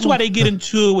 That's why they get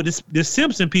into it with the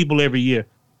Simpson people every year.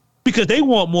 Because they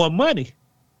want more money.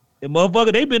 And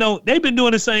motherfucker, they've been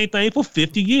doing the same thing for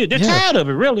 50 years. They're tired of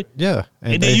it, really. Yeah.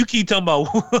 And then you keep talking about,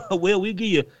 well, we'll give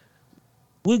you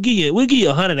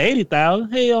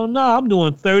 $180,000. Hell no, I'm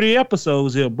doing 30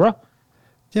 episodes here, bro.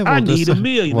 Yeah, well, I need $1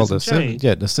 million. Well, the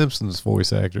Simpsons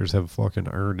voice actors have fucking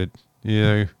earned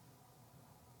it.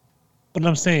 But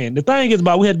I'm saying the thing is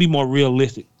about we have to be more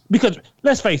realistic because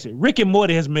let's face it, Rick and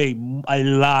Morty has made a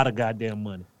lot of goddamn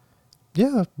money.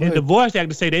 Yeah, and the voice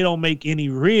actors say they don't make any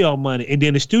real money, and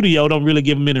then the studio don't really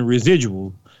give them any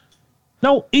residual.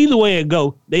 No, either way it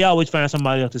go, they always find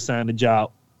somebody else to sign the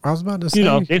job. I was about to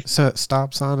say,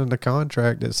 stop signing the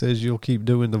contract that says you'll keep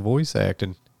doing the voice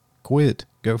acting. Quit.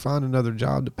 Go find another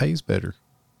job that pays better.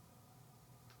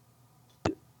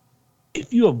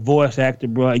 If you're a voice actor,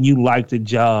 bro, and you like the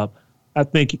job, I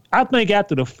think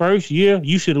after the first year,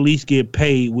 you should at least get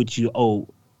paid what you owe.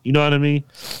 You know what I mean?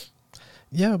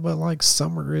 Yeah, but like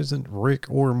Summer isn't Rick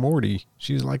or Morty.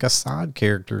 She's like a side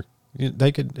character.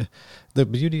 The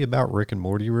beauty about Rick and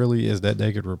Morty really is that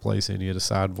they could replace any of the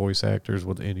side voice actors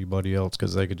with anybody else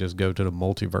because they could just go to the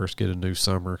multiverse, get a new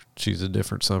Summer. She's a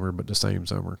different Summer, but the same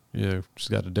Summer. She's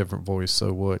got a different voice.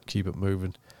 So what? Keep it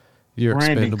moving. You're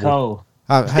expendable.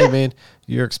 Hey man,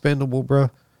 you're expendable, bro.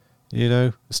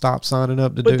 Stop signing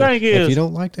up to do it. If you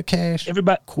don't like the cash,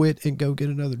 quit and go get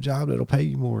another job that'll pay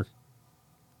you more.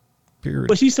 Period.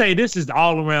 But she say this is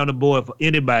all around the board for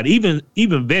anybody,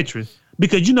 even veterans.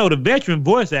 Because, the veteran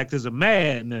voice actors are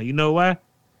mad now. You know why?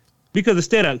 Because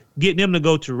instead of getting them to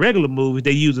go to regular movies,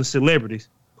 they're using celebrities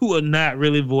who are not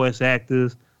really voice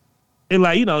actors. And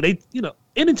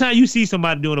anytime you see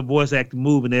somebody doing a voice acting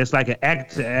movie, and it's like an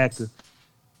actor,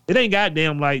 it ain't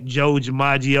goddamn like Joe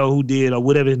DiMaggio who did, or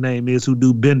whatever his name is, who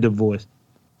do Bender voice.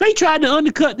 They tried to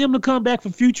undercut them to come back for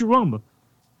Futurama.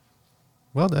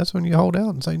 Well, that's when you hold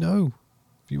out and say no.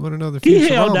 If you want another Futurama, he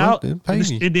held out, then pay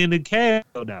me. And then the cast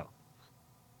held out.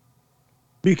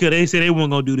 Because they said they weren't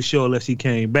going to do the show unless he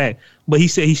came back. But he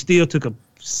said he still took a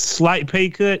slight pay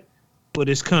cut, but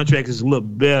his contract is a little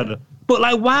better.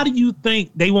 But, why do you think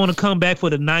they want to come back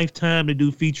for the 9th time to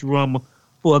do Futurama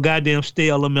for a goddamn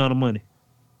stale amount of money?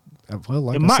 Well,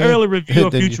 in my early review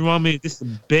of Futurama, this is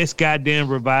the best goddamn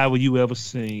revival you ever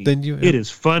seen. It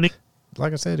is funny.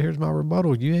 Like I said, here's my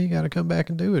rebuttal. You ain't got to come back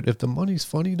and do it. If the money's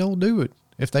funny, don't do it.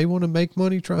 If they want to make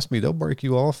money, trust me, they'll break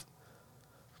you off.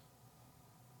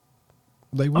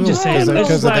 They will,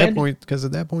 because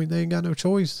at that point they ain't got no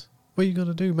choice. What are you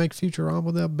gonna do? Make Futurama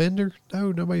without Bender?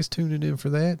 No, nobody's tuning in for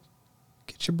that.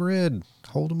 Get your bread.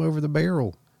 Hold them over the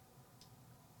barrel.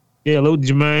 Yeah, look,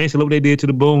 Jermaine. So look what they did to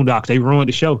the Boondocks. They ruined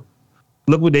the show.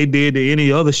 Look what they did to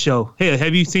any other show. Hell,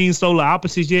 have you seen Solar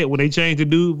Opposites yet? When they changed the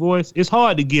dude voice, it's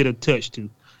hard to get a touch to.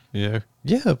 Yeah.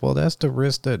 Well, that's the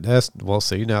risk that's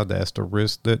the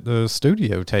risk that the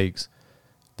studio takes.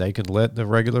 They can let the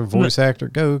regular voice actor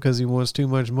go because he wants too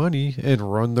much money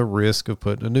and run the risk of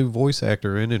putting a new voice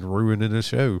actor in and ruining the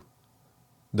show.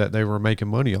 that they were making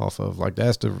money off of. Like,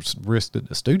 that's the risk that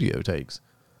the studio takes.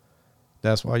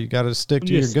 That's why you got to stick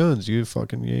to your guns. You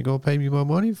ain't going to pay me my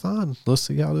money? Fine. Let's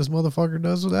see how this motherfucker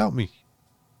does without me.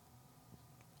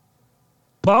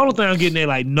 But all the thing I'm getting at,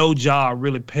 like, no job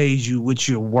really pays you what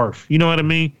you're worth. You know what I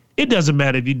mean? It doesn't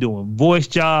matter if you're doing voice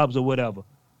jobs or whatever.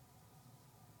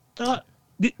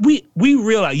 We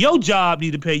realize your job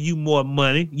need to pay you more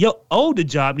money. Your older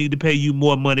job need to pay you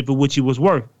more money for what you was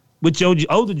worth. But your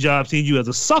older job seen you as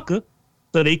a sucker,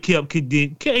 so they kept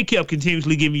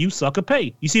continuously giving you sucker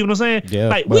pay. You see what I'm saying? Yeah.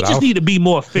 Like, we just need to be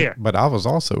more fair. But I was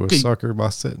also a sucker by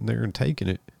sitting there and taking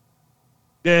it.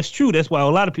 That's true. That's why a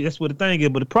lot of people. That's what the thing is.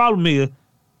 But the problem is,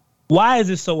 why is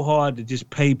it so hard to just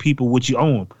pay people what you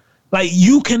owe them? Like,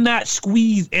 you cannot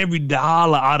squeeze every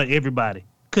dollar out of everybody,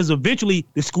 because eventually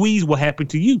the squeeze will happen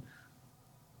to you.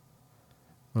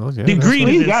 Well, yeah, the greed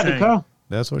is got to come.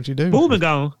 That's what you do. Moving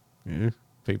on. Yeah.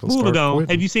 People Moving start on.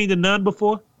 quitting. Have you seen The Nun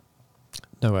before?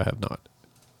 No, I have not.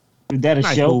 Is that a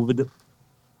Nice show? movie.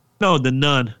 No, The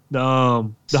Nun.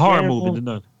 The horror movie, The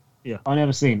Nun. Yeah. I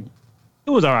never seen it.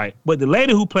 It was all right. But the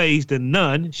lady who plays the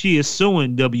nun, she is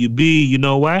suing WB. You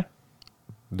know why?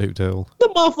 Do tell. The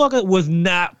motherfucker was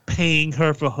not paying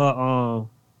her for her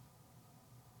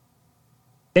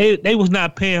They was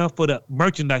not paying her for the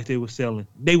merchandise they were selling.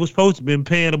 They was supposed to been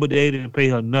paying her, but they didn't pay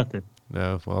her nothing.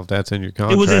 No, well, if that's in your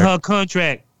contract. It was in her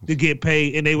contract to get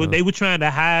paid, and they were trying to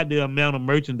hide the amount of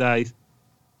merchandise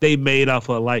they made off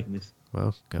her likeness.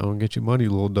 Well, go and get your money,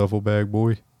 little duffel bag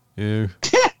boy. Yeah.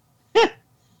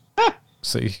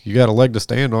 See, you got a leg to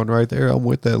stand on right there. I'm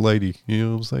with that lady. You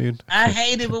know what I'm saying? I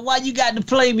hate it, but why you got to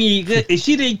play me good? If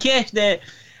she didn't catch that,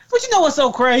 but you know what's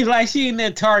so crazy? Like, she in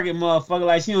that Target motherfucker.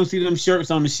 Like, she don't see them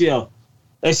shirts on the shelf.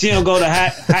 Like, she don't go to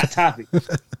Hot Topic.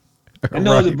 I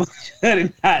know it's a bunch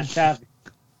of Hot Topic.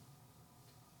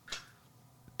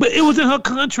 But it was in her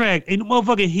contract, and the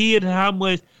motherfucker hid how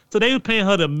much. So they were paying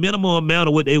her the minimum amount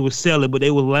of what they were selling, but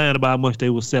they were lying about how much they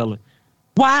were selling.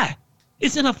 Why?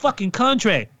 It's in her fucking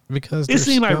contract. Because it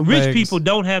seems like rich scumbags. people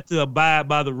don't have to abide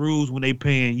by the rules when they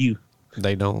paying you.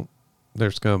 They don't. They're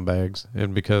scumbags,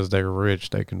 and because they're rich,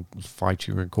 they can fight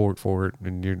you in court for it,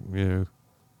 and you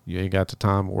ain't got the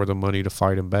time or the money to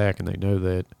fight them back, and they know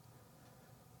that.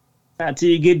 Until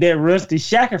you get that Rusty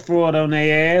Shacker fraud on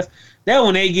their ass, that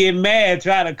when they get mad,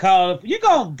 try to call up. You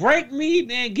gonna break me,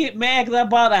 then get mad because I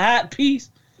bought a hot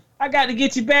piece? I got to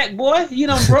get you back, boy. You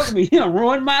done broke me. You done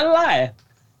ruined my life.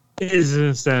 It's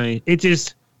insane.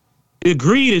 The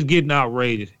greed is getting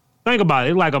outrageous. Think about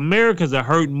it. It's like Americans are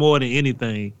hurting more than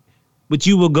anything, but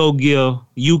you will go give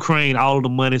Ukraine all the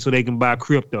money so they can buy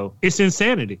crypto. It's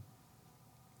insanity.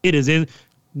 It is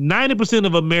 90%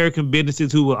 of American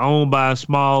businesses who were owned by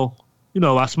small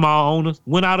owners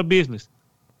went out of business.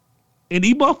 And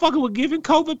these motherfuckers were giving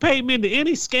COVID payment to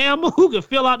any scammer who could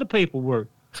fill out the paperwork.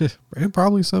 And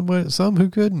probably some who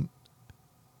couldn't.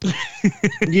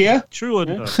 Yeah. True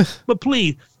enough. But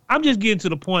please, I'm just getting to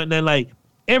the point that, like,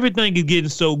 everything is getting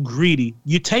so greedy.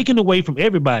 You're taking away from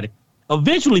everybody.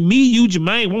 Eventually, me, you,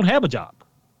 Jermaine won't have a job.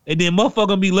 And then motherfucker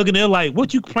gonna be looking there like,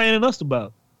 what you planning us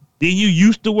about? Then you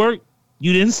used to work.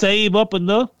 You didn't save up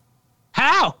enough.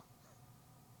 How?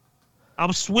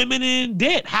 I'm swimming in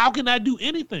debt. How can I do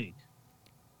anything?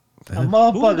 A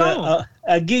motherfucker,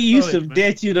 I give you some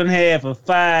debt you done had for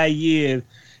 5 years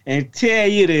and tell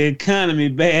you the economy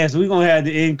bad, so we're going to have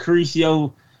to increase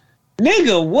your...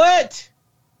 Nigga, what?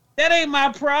 That ain't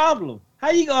my problem. How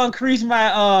you going to increase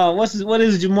my, what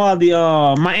is it, Jamal,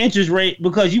 my interest rate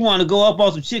because you want to go up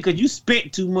on some shit because you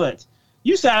spent too much?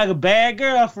 You sound like a bad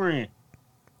girlfriend.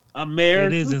 America.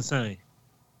 It is insane.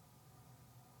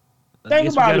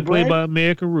 Think about it, play Brad. by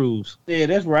American rules. Yeah,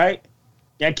 that's right.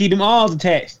 Gotta keep them arms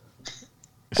attached.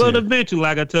 But eventually,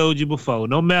 like I told you before,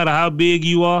 no matter how big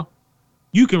you are,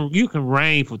 you can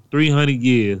reign for 300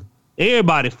 years.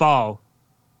 Everybody fall.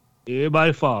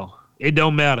 Everybody fall. It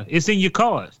don't matter. It's in your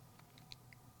cards.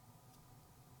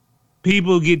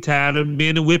 People get tired of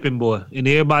being a whipping boy, and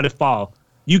everybody fall.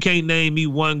 You can't name me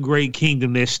one great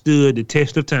kingdom that stood the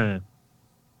test of time.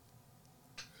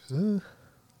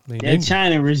 That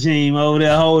China regime over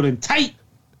there holding tight.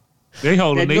 They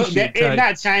holding their shit tight.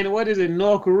 Not China. What is it?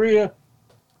 North Korea?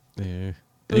 Yeah.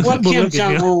 What Kim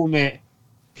Jong-un at?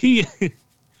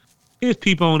 His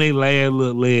people on their last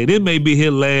little leg. This may be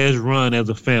his last run as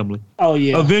a family. Oh,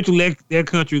 yeah. Eventually, that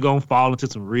country going to fall into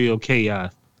some real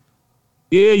chaos.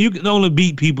 Yeah, you can only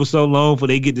beat people so long before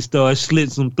they get to start slitting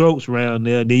some throats around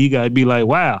there. Then you got to be like,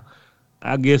 wow,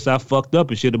 I guess I fucked up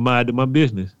and should have minded my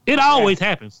business. It always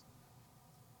happens.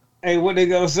 Hey, what they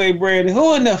gonna say, Brandon?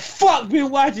 Who in the fuck been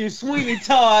watching Sweeney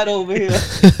Todd over here?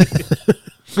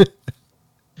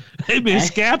 They've been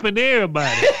scapping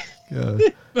everybody.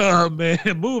 Oh man,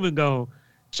 moving on.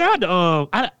 Shout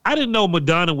out to I didn't know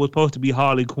Madonna was supposed to be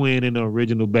Harley Quinn in the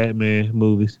original Batman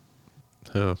movies.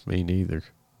 Me neither.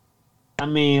 I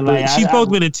mean, like she's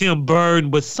supposed to be in Tim Burton,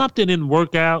 but something didn't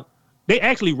work out. They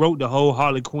actually wrote the whole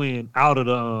Harley Quinn out of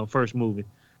the first movie.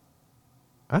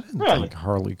 I didn't think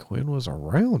Harley Quinn was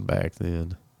around back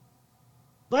then.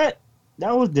 But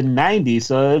that was the 90s,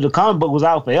 so the comic book was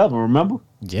out forever, remember?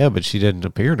 Yeah, but she didn't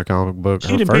appear in the comic book. She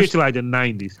didn't appear until like the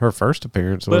 90s. Her first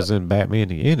appearance was in Batman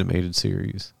the Animated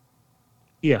Series.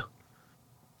 Yeah.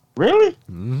 Really?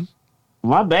 Mm-hmm.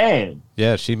 My bad.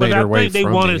 Yeah, she made her way from the they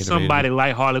wanted animated. somebody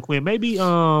like Harley Quinn. Maybe,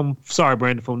 sorry,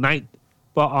 Brandon, for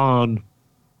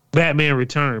Batman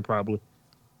Return, probably.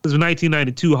 Because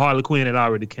 1992, Harley Quinn had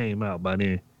already came out by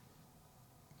then.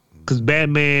 Because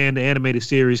Batman, the animated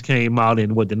series, came out in,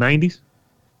 the 90s?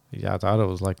 Yeah, I thought it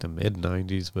was like the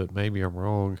mid-90s, but maybe I'm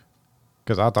wrong.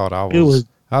 Because I thought I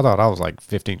was like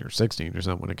 15 or 16 or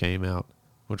something when it came out,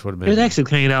 which would have been... It actually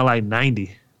came out like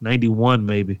 90, 91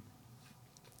 maybe.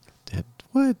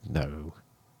 What? No.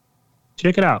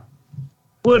 Check it out.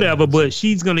 Whatever, but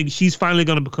she's finally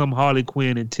gonna become Harley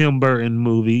Quinn in Tim Burton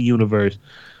movie universe.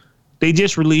 They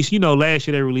just released, last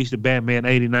year they released the Batman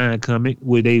 '89 comic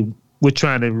where they were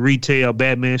trying to retell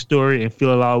Batman's story and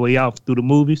fill it all the way out through the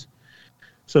movies.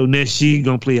 So now she's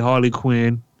gonna play Harley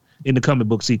Quinn in the comic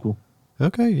book sequel.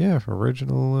 Okay, yeah,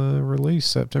 original release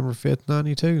September 5th,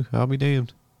 92. I'll be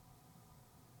damned.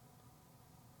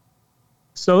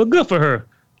 So good for her.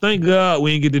 Thank God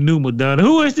we didn't get the new Madonna.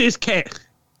 Who is this cat?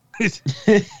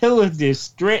 Who is this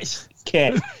stretch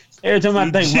cat? Every time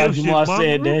I think about Jamal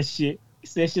said that shit, he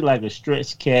said she like a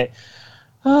stretch cat.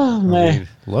 Oh, man. I mean,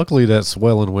 luckily that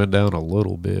swelling went down a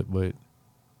little bit, but...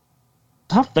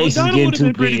 Her face is getting too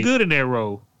big. Pretty good in that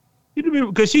role.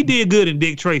 Because she did good in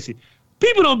Dick Tracy.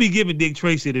 People don't be giving Dick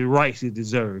Tracy the rights he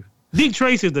deserves. Dick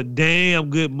Tracy is a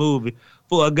damn good movie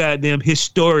for a goddamn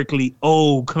historically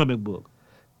old comic book.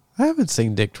 I haven't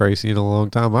seen Dick Tracy in a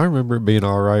long time. I remember it being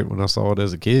all right when I saw it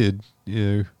as a kid.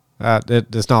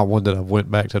 It's not one that I went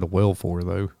back to the well for,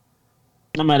 though.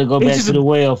 I'm going to go back to the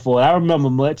well for it. I remember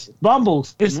much.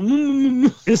 Bumbles.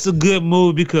 It's a good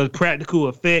movie because practical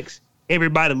effects,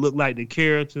 everybody look like the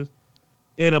characters,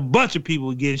 and a bunch of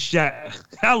people getting shot.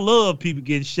 I love people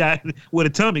getting shot with a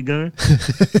Tommy gun.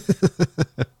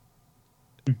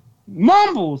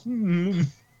 Mumbles. And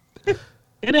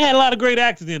it had a lot of great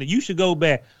actors in it. You should go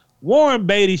back. Warren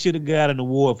Beatty should have got an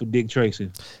award for Dick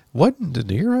Tracy. Wasn't De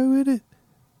Niro in it?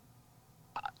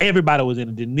 Everybody was in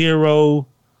it. De Niro,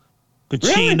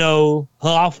 Pacino, really?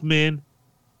 Hoffman.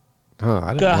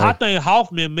 I think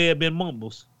Hoffman may have been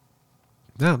Mumbles.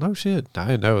 No shit. I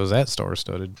didn't know it was that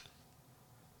star-studded.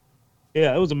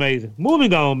 Yeah, it was amazing.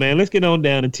 Moving on, man. Let's get on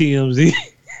down to TMZ.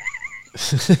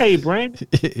 Hey, Brandon.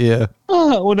 Yeah.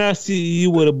 When I see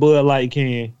you with a Bud Light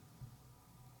can.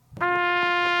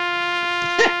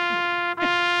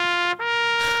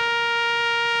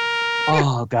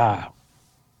 Oh, God.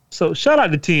 So, shout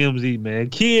out to TMZ, man.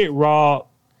 Kid Rock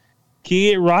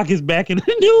is back in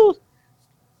the news.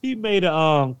 He made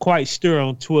a quite stir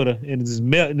on Twitter, and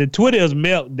the Twitter is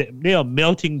they're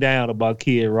melting down about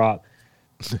Kid Rock.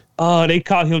 They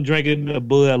caught him drinking a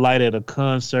Bud Light at a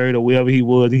concert or wherever he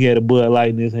was. He had a Bud Light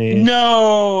in his hand.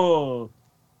 No,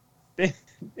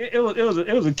 it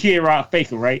was a Kid Rock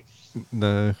faker, right?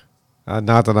 No,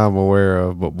 not that I'm aware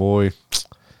of. But boy,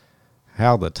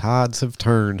 how the tides have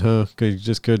turned, huh? Because you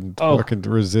just couldn't fucking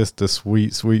resist the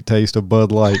sweet, sweet taste of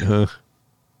Bud Light, huh?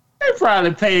 They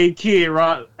probably paid Kid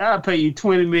Rock. I'll pay you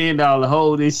 $20 million to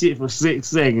hold this shit for 6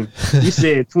 seconds. You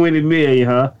said $20 million,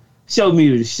 huh? Show me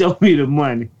the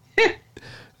money.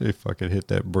 They fucking hit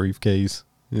that briefcase.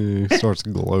 It starts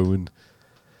glowing.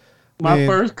 My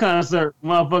first concert,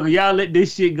 motherfucker. Y'all let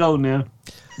this shit go now.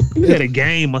 He had a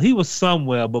game. He was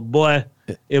somewhere, but boy,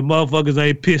 if motherfuckers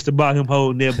ain't pissed about him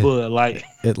holding their Bud Light.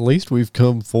 At least we've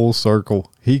come full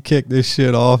circle. He kicked this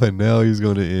shit off, and now he's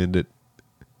going to end it.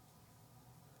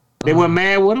 They weren't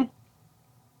mad with him?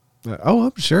 Oh,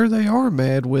 I'm sure they are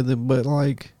mad with him, but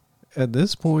like at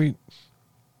this point,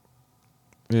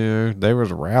 yeah, they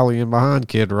was rallying behind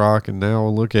Kid Rock, and now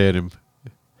look at him.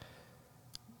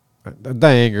 The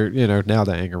anger, now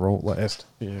the anger won't last.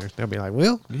 They'll be like,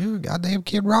 well, goddamn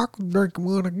Kid Rock was drinking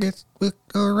one, I guess,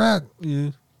 all right. Yeah.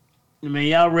 I mean,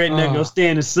 y'all redneck go stay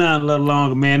in the sun a little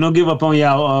longer, man. Don't give up on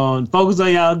y'all. Focus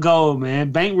on y'all goal,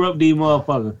 man. Bankrupt these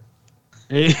motherfuckers.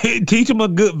 Teach them a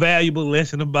good, valuable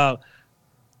lesson about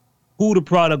who the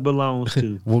product belongs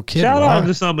to. Shout out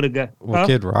to some of the guys. Will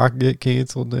Kid Rock get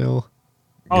canceled now?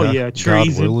 Oh, yeah,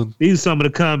 treason. These are some of the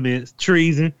comments.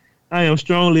 Treason. I am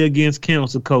strongly against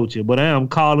cancel culture, but I am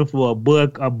calling for a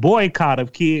boycott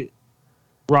of Kid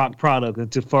Rock product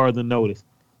until further notice.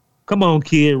 Come on,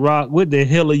 Kid Rock, what the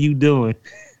hell are you doing?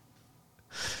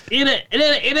 It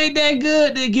ain't that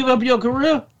good to give up your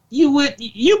career.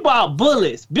 You bought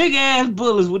bullets, big ass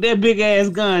bullets with that big ass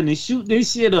gun and shoot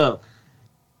this shit up.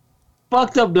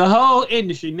 Fucked up the whole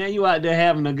industry. Now you out there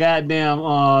having a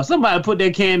goddamn somebody put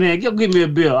that can in. Give me a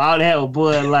bill. I'll have a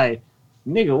Bud Light.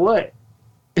 Nigga, what?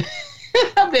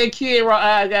 I bet Kid Rock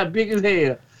eyes got big as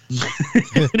hell.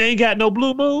 It ain't got no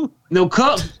Blue Moon, no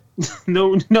cup,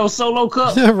 no solo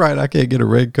cup. Right, I can't get a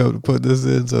red coat to put this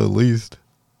in, so at least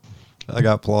I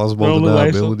got plausible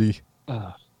deniability.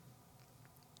 Well,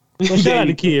 shout out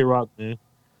to Kid Rock, man.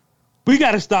 We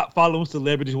got to stop following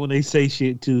celebrities when they say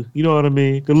shit too. You know what I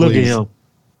mean? To look at him.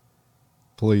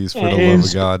 Please, for the love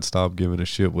of God, stop giving a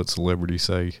shit what celebrities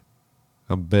say.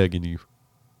 I'm begging you.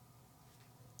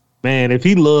 Man, if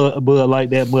he loved Bud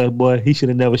like that much, boy, he should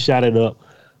have never shot it up.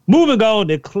 Moving on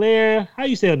to Claire. How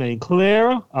you say her name?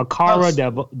 Clara? Cara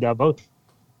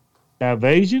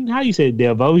Davasion? How you say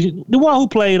Davasion? The one who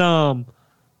played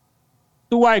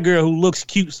the white girl who looks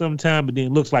cute sometimes but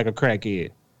then looks like a crackhead.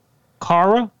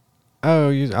 Cara? I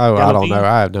don't know.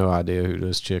 I have no idea who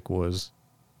this chick was.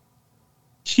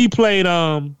 She played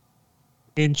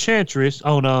Enchantress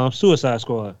on Suicide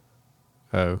Squad.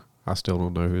 Oh, I still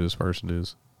don't know who this person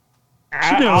is.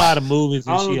 She's been in a lot of movies.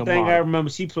 I don't think I remember.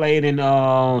 She played in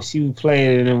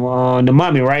The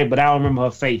Mummy, right? But I don't remember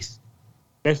her face.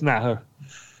 That's not her.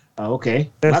 Oh,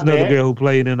 okay. That's another girl who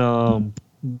played in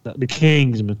The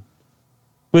Kingsman.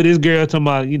 But this girl talking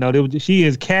about, she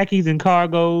is khakis and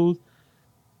cargos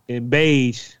and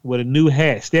beige with a new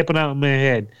hat, stepping out in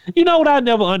Manhattan. You know what I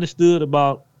never understood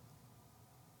about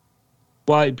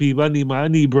white people? I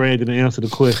need Brandon to answer the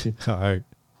question. All right.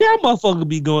 Y'all motherfucker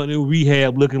be going to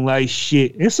rehab looking like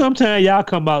shit. And sometimes y'all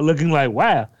come out looking like,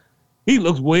 wow, he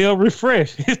looks well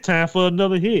refreshed. It's time for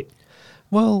another hit.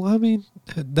 Well, I mean,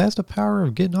 that's the power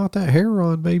of getting off that hair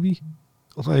on, baby.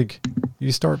 Like,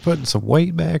 you start putting some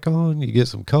weight back on, you get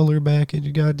some color back in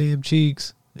your goddamn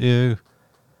cheeks. Yeah.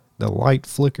 The light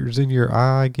flickers in your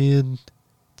eye again.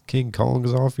 King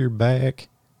Kong's off your back.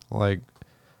 Like,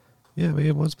 yeah,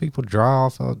 man, once people dry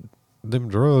off them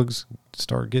drugs,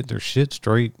 start getting their shit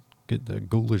straight, get the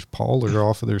ghoulish pallor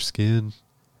off of their skin.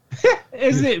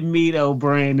 Is it me though,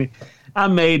 Brandon? I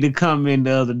made the comment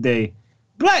the other day.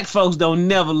 Black folks don't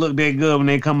never look that good when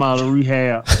they come out of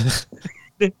rehab.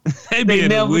 they be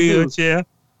in a wheelchair.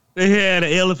 They had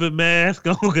an elephant mask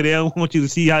on because they don't want you to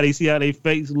see how they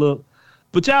face look.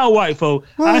 But y'all white folk,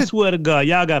 what? I swear to God,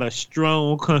 y'all got a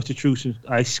strong constitution,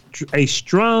 a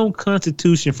strong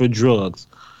constitution for drugs.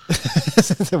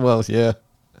 Well, yeah,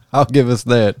 I'll give us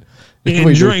that.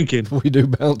 And drinking. We do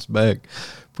bounce back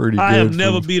pretty good. I have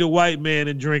never beat a white man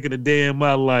in drinking a day in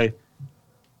my life.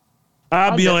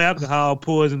 I'll be on alcohol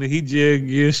poison and he just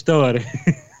get started.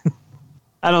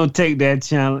 I don't take that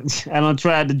challenge. I don't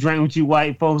try to drink with you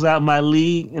white folks out my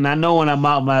league, and I know when I'm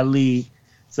out my league.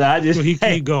 So I just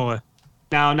keep going.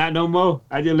 No, not no more.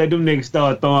 I just let them niggas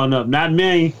start throwing up. Not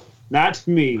me. Not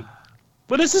me.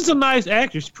 But this is a nice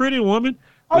actress, pretty woman.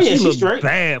 Oh, yeah, she's straight.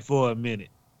 Bad for a minute.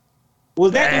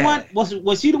 Was that the one?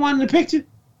 Was she the one in the picture?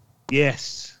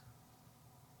 Yes.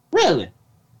 Really?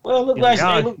 Well, look like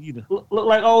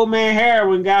old man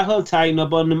heroin got her tightened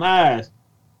up on them eyes.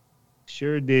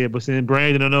 Sure did. But since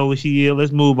Brandon don't know what she is,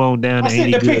 let's move on down. I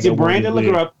sent the picture, Brandon. Look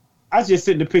her up. I just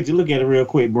sent the picture. Look at it real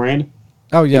quick, Brandon.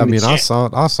 Oh yeah, I mean, I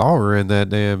saw her in that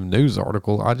damn news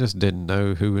article. I just didn't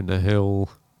know who in the hell.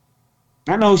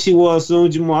 I know who she was soon,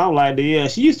 Jamal. I like that. Yeah,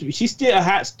 she used to be. She's still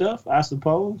hot stuff, I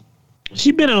suppose.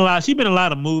 She's been in a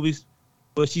lot of movies,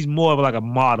 but she's more of like a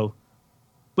model.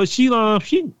 But she gonna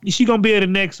be at the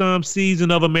next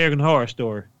season of American Horror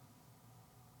Story.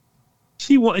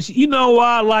 You know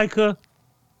why I like her?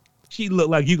 She look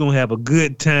like you gonna have a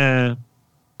good time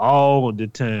all the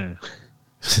time.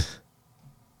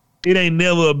 It ain't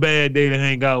never a bad day to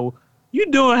hang out. You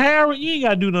doing heroin? You ain't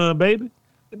gotta do nothing, baby.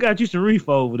 I got you some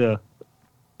reefer over there.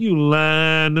 You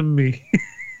lying to me.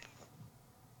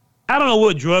 I don't know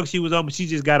what drug she was on, but she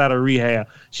just got out of rehab.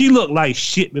 She looked like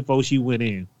shit before she went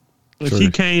in. When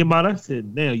she came out, I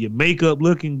said, damn, your makeup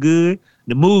looking good.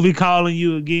 The movie calling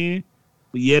you again.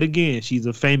 But yet again, she's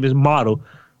a famous model.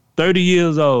 30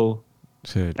 years old.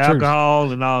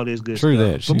 Alcohol and all this good stuff. True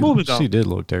that. She did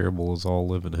look terrible as all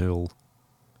living hell.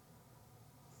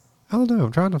 I don't know.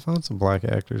 I'm trying to find some black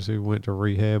actors who went to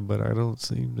rehab, but I can't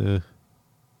seem to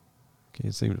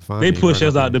find. They push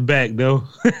us out the back, though.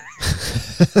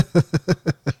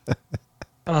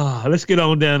 Let's get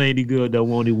on down. Ain't he good, though,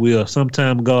 won't he will?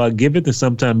 Sometime God give it and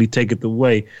sometime he take it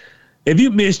away. If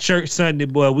you miss church Sunday,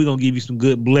 boy, we're going to give you some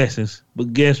good blessings.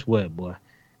 But guess what, boy?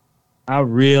 I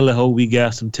really hope we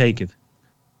got some takers.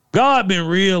 God been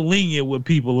real lenient with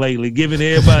people lately, giving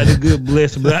everybody a good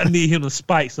blessing, but I need him to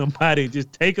spite somebody and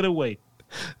just take it away.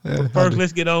 But first,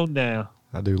 let's get on down.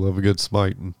 I do love a good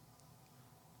smiting.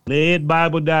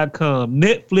 LedBible.com.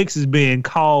 Netflix is being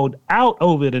called out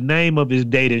over the name of his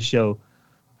dating show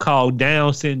called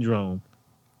Down Syndrome.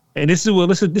 And this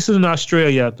is in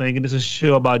Australia, I think, and this is a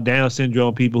show about Down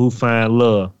syndrome people who find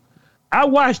love. I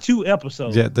watched 2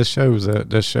 episodes. Yeah, the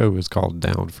show is called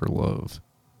Down for Love.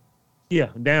 Yeah,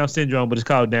 Down syndrome, but it's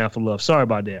called Down for Love. Sorry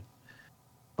about that.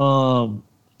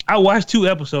 I watched 2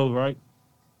 episodes, right?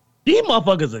 These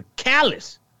motherfuckers are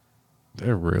callous.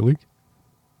 They're really?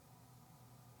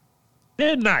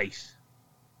 They're nice.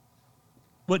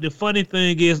 But the funny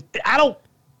thing is,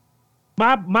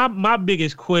 my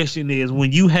biggest question is,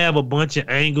 when you have a bunch of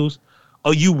angles,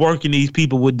 are you working these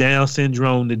people with Down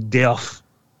syndrome to death?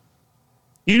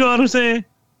 You know what I'm saying?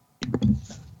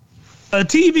 A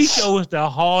TV show is the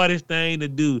hardest thing to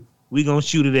do. We gonna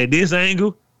shoot it at this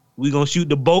angle. We gonna shoot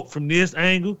the boat from this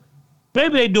angle.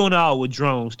 Maybe they doing it all with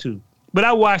drones too. But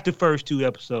I watched the first 2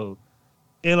 episodes.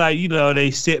 And they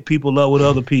set people up with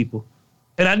other people.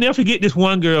 And I never forget this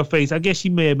one girl face. I guess she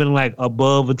may have been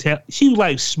above she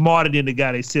was smarter than the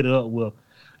guy they set her up with.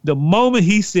 The moment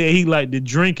he said he liked to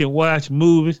drink and watch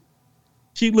movies,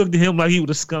 she looked at him like he was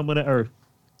the scum of the earth.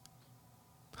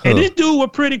 And this dude was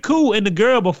pretty cool. And the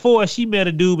girl before, she met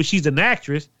a dude, but she's an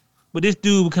actress. But this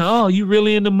dude was oh, you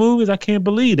really into movies? I can't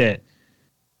believe that.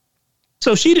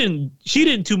 So she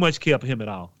didn't too much care for him at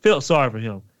all. Felt sorry for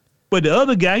him. But the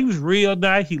other guy, he was real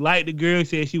nice. He liked the girl. He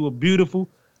said she was beautiful.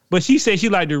 But she said she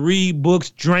liked to read books,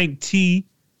 drink tea,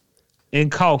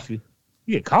 and coffee.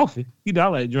 Yeah, coffee. I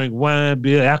like to drink wine,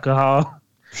 beer, alcohol.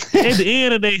 At the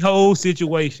end of their whole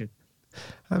situation.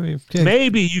 I mean,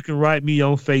 maybe you can write me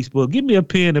on Facebook. Give me a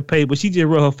pen and paper. She just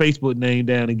wrote her Facebook name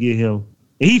down and get him.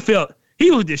 And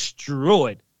he was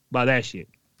destroyed by that shit.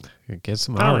 Get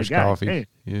some Irish coffee. Damn.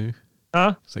 Yeah.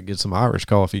 Huh? So get some Irish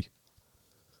coffee.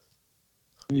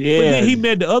 Yeah. But then he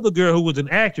met the other girl who was an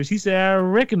actress. He said, I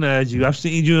recognize you. I've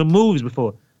seen you in movies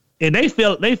before. And they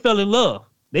fell in love.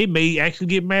 They may actually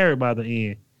get married by the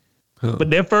end. Huh. But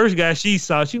that first guy she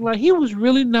saw, she was like, he was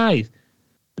really nice.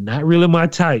 But not really my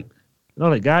type. I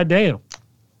was like, goddamn.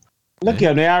 Look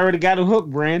at him. They already got him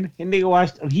hooked, Brandon. And he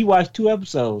watched 2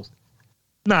 episodes.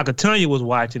 Nah, Tanya was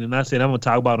watching, and I said, I'm going to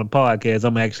talk about it on podcast.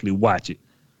 I'm going to actually watch it.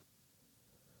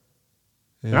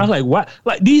 Yeah. And I was like, what?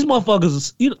 Like, these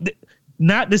motherfuckers,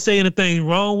 not to say anything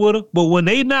wrong with them, but when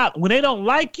they don't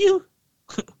like you,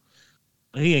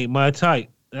 he ain't my type.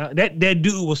 That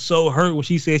dude was so hurt when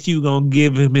she said she was going to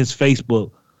give him his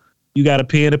Facebook. You got a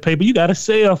pen and paper. You got a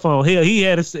cell phone. Hell, he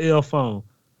had a cell phone.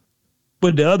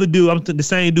 But the other dude, the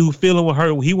same dude feeling with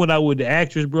her when he went out with the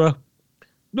actress, bro.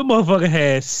 The motherfucker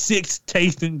had 6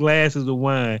 tasting glasses of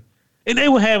wine. And they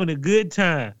were having a good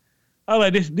time. I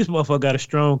was like, this motherfucker got a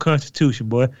strong constitution,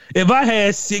 boy. If I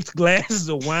had 6 glasses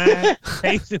of wine,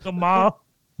 tasting them all,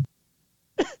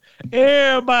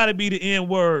 everybody be the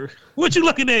N-word. What you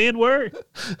looking at, N-word?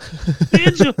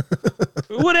 Ninja.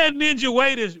 What that ninja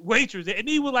waitress? And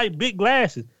he was like big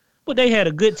glasses. But they had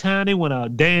a good time. They went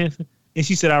out dancing. And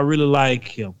she said, I really like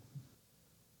him.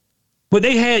 But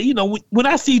they had, when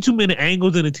I see too many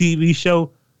angles in a TV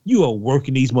show, you are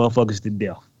working these motherfuckers to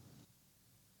death.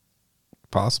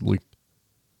 Possibly.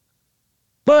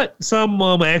 But some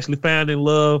of them actually found in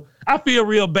love. I feel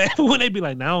real bad when they be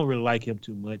like, I don't really like him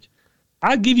too much.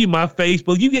 I'll give you my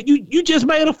Facebook. You just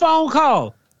made a phone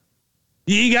call.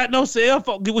 You ain't got no cell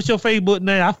phone. What's your Facebook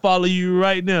name? I follow you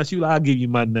right now. She was like, I'll give you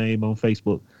my name on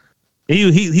Facebook.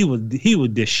 He was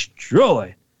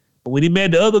destroyed. But when he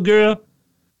met the other girl,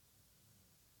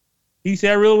 he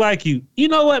said, I really like you. You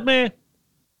know what, man?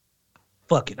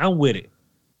 Fuck it. I'm with it.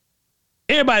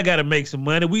 Everybody got to make some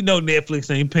money. We know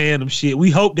Netflix ain't paying them shit. We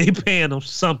hope they paying them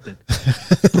something.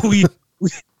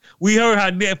 we heard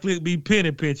how Netflix be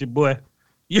penny pinching, boy.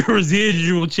 Your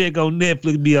residual check on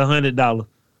Netflix be $100.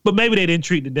 But maybe they didn't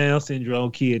treat the Down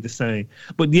syndrome kid the same.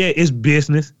 But yeah, it's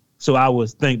business. So I would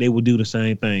think they would do the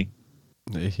same thing.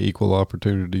 Equal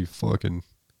opportunity fucking.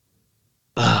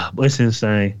 But it's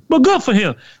insane. But good for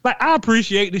him. Like, I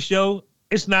appreciate the show.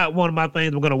 It's not one of my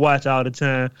things I'm going to watch all the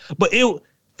time. But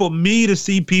for me to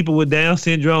see people with Down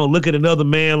syndrome look at another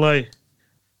man like,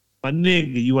 my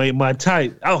nigga, you ain't my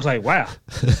type. I was like, wow.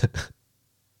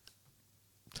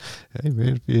 Hey,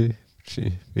 man, if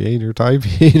you ain't her type,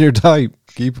 you ain't her type.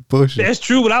 Keep it pushing. That's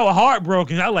true, but I was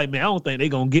heartbroken. I was like, man, I don't think they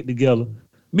going to get together.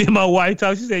 Me and my wife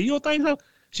talked. She said, you don't think so?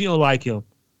 She don't like him.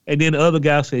 And then the other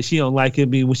guy said she don't like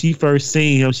him. When she first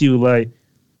seen him, she was like,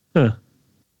 huh.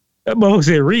 That mother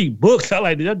said, read books. I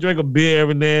like that. I drink a beer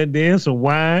every now and then, some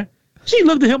wine. She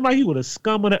looked at him like he was a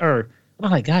scum of the earth. I'm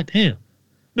like, God damn.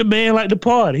 The man like to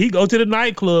party. He go to the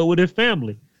nightclub with his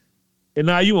family. And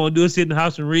now you want to do is sit in the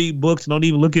house and read books and don't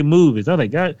even look at movies. I'm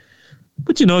like, God.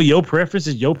 But you know, your preference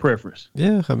is your preference.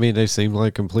 Yeah, I mean, they seem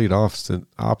like complete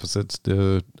opposites.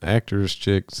 The actor's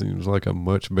chick seems like a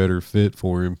much better fit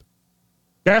for him.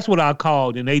 That's what I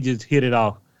called, and they just hit it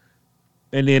off.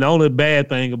 And then the only bad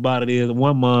thing about it is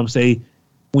one mom say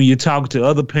when you talk to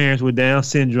other parents with Down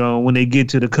syndrome, when they get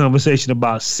to the conversation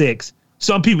about sex,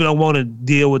 some people don't want to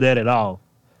deal with that at all.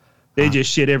 They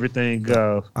just shit everything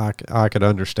go. I could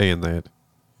understand that.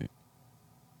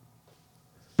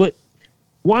 But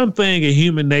one thing in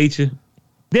human nature,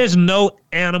 there's no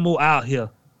animal out here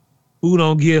who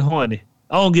don't get horny.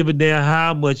 I don't give a damn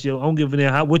I don't give a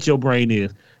damn what your brain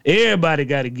is. Everybody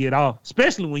got to get off,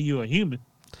 especially when you're a human.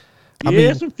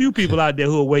 There's some few people out there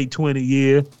who will wait 20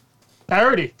 years,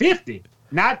 30, 50.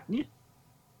 Not. Yeah.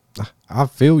 I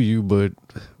feel you, but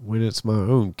when it's my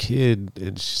own kid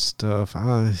and stuff,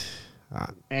 man,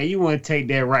 you want to take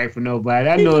that right for nobody.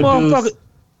 I know dudes.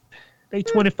 They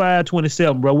 25,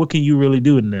 27, bro. What can you really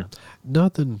do now?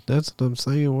 Nothing. That's what I'm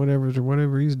saying.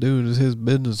 Whatever he's doing is his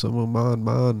business. I'm gonna mind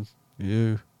mine.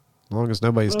 Yeah, as long as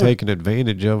nobody's taking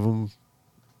advantage of him.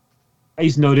 I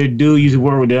used to know that dude used to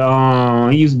work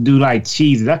with he used to do like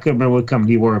cheeses. I couldn't remember what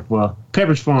company he worked for.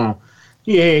 Pepperidge Farm.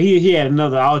 Yeah, he had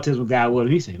another autism guy with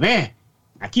him. He said, man,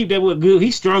 I keep that with good.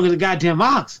 He's strong as a goddamn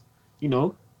ox. You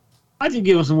know, I just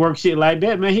give him some work shit like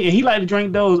that, man. He liked to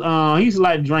drink those. He used to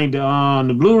like to drink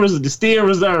the Blue Reserve, the Steel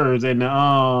Reserves, and the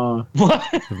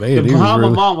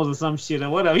Bahama Mamas or some shit or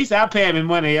whatever. He said, I pay him his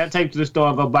money. I take him to the store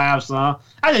and go buy him some.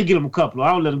 I just get him a couple.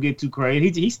 I don't let him get too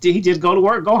crazy. He just go to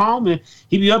work, go home, and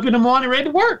he be up in the morning ready to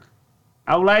work.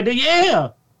 I was like, yeah,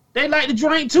 they like to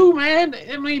drink too, man.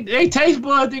 I mean, they taste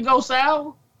buds that go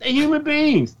sour. They human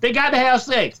beings. They got to have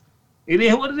sex. It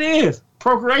is what it is.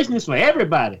 Procreation is for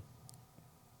everybody.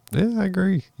 Yeah, I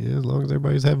agree. Yeah, as long as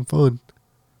everybody's having fun.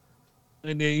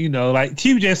 And then, you know, like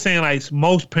she was just saying, like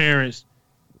most parents,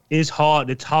 it's hard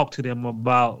to talk to them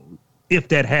about if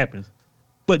that happens.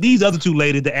 But these other two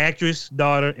ladies, the actress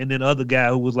daughter, and then the other guy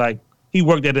who was like, he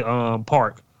worked at the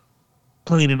park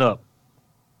cleaning up.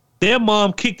 Their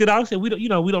mom kicked it out. Said, we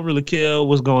don't really care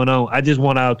what's going on. I just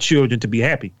want our children to be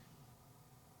happy.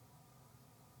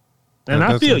 And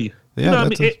I feel you. Yeah,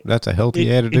 that's a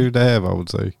healthy attitude to have, I would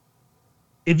say.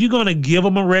 If you're going to give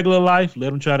them a regular life,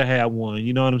 let them try to have one.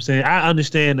 You know what I'm saying? I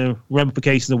understand the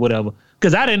ramifications or whatever.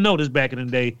 Because I didn't know this back in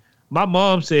the day. My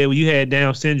mom said when you had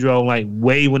Down syndrome, like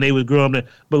way when they was growing up,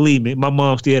 believe me, my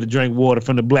mom still had to drink water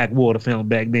from the black water fountain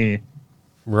back then.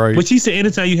 Right. But she said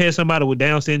anytime you had somebody with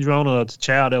Down syndrome or a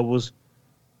child that was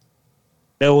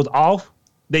off,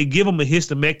 they give them a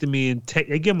hysterectomy and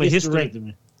they give them a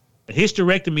hysterectomy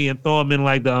and throw them in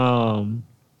like the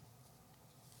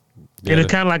and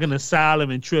it's kind of like an asylum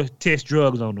and test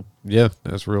drugs on them. Yeah,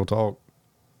 that's real talk.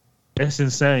 That's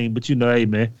insane. But, you know, hey,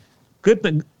 man, good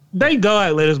thing. Thank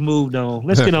God let us move on.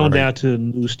 Let's get on down to the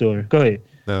news story. Go ahead.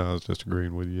 No, I was just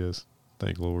agreeing with you, yes.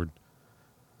 Thank Lord.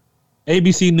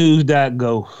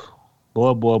 ABCnews.go.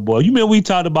 Boy. You remember we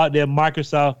talked about that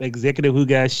Microsoft executive who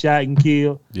got shot and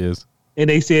killed? Yes. And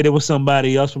they said it was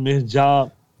somebody else from his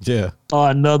job? Yeah.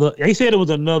 They said it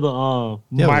was another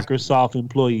Microsoft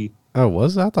employee. Oh,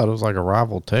 was it? I thought it was like a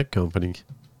rival tech company.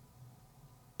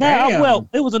 Yeah, well,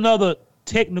 it was another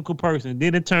technical person.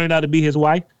 Then it turned out to be his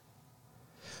wife.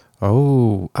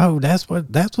 Oh, that's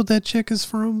what that chick is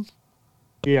from?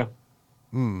 Yeah.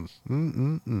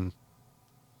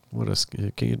 What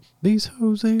a kid. These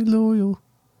hoes ain't loyal.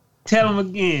 Tell him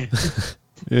again.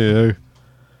 Yeah.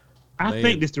 I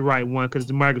think this the right one because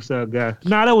it's the Microsoft guy.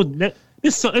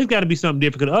 It's got to be something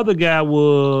different. The other guy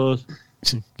was...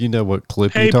 You know what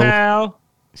clip he told me? PayPal.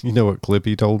 You know what clip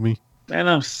he told me? Man,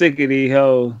 I'm sick of these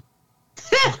hoes.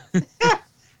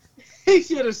 He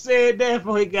should have said that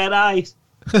before he got iced.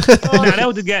 That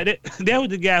was the guy. That was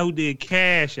the guy who did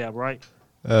Cash App, right?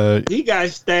 He got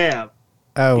stabbed.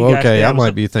 Oh, okay. I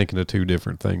might be thinking of two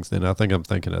different things. Then I think I'm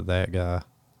thinking of that guy.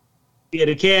 Yeah,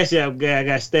 the Cash App guy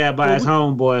got stabbed by his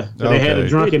homeboy. So they had a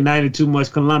drunken night and too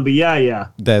much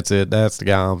Columbia. That's it. That's the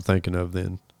guy I'm thinking of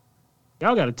then.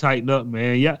 Y'all got to tighten up,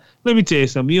 man. Yeah, let me tell you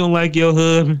something. You don't like your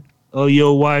husband or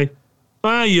your wife,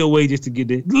 find your way just to get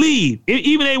there. Leave.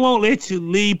 Even they won't let you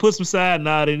leave, put some side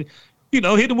knot in.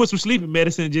 hit him with some sleeping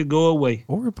medicine and just go away.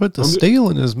 Or put the steel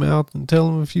in his mouth and tell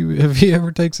him if he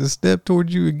ever takes a step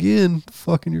towards you again,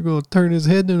 fucking you're gonna turn his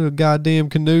head into a goddamn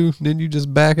canoe, and then you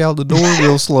just back out the door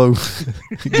real slow,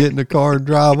 get in the car and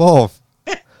drive off.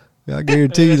 I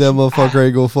guarantee you that motherfucker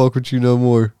ain't gonna fuck with you no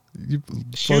more. You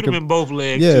shoot him in both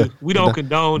legs. Yeah, too. We don't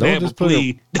condone that, but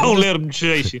please don't let him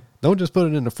chase you. Don't just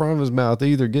put it in the front of his mouth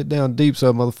either. Get down deep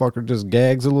so that motherfucker just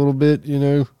gags a little bit,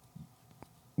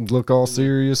 look all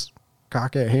serious.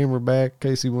 Cock that hammer back in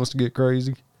case he wants to get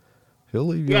crazy. He'll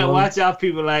leave you. Yeah, watch out,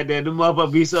 people like that. The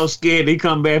motherfucker be so scared they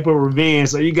come back for revenge.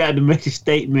 So you got to make a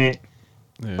statement.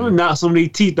 Yeah. I'm gonna knock some of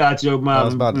these teeth out your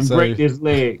mouth and break his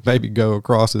leg. Maybe go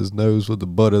across his nose with the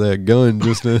butt of that gun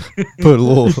just to put a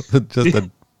little,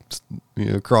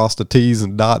 cross the T's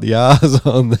and dot the I's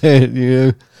on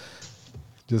that,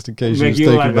 just in case you was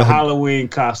thinking like about a Halloween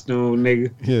costume,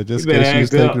 nigga. Yeah, just in case you was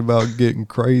thinking about getting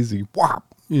crazy. Whop,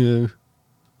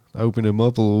 open him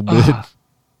up a little bit.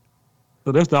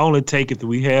 So that's the only take that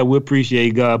we have. We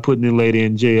appreciate God putting the lady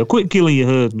in jail. Quit killing your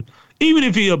husband, even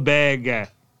if he's a bad guy.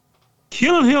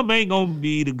 Killing him ain't gonna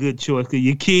be the good choice because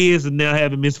your kids are now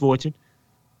having misfortune.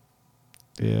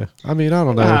 Yeah, I mean, I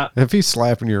don't know. If he's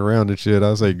slapping you around and shit,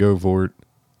 I say go for it.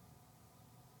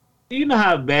 You know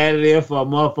how bad it is for a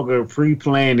motherfucker to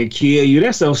pre-plan to kill you?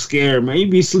 That's so scary, man. You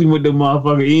be sleeping with the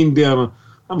motherfucker eating dinner.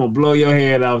 I'm gonna blow your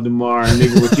head off tomorrow,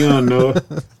 nigga. What you don't know?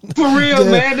 For real,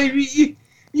 man.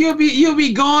 You'll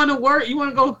be going to work. You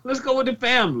want to go? Let's go with the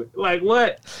family. Like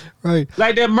what? Right.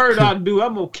 Like that Murdoch dude.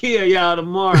 I'm gonna kill y'all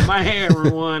tomorrow. My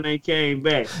Harriman one ain't came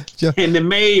back, and the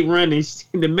maid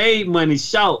money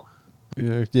short.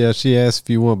 Yeah. She asked if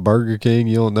you want Burger King.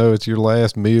 You don't know it's your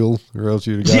last meal, or else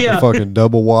you'd have got the fucking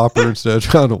double Whopper instead of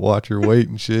trying to watch your weight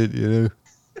and shit.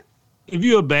 If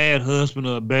you're a bad husband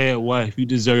or a bad wife, you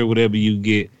deserve whatever you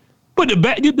get. But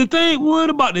the thing, what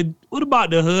about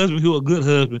the husband who a good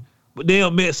husband, but they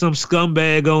met some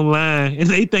scumbag online and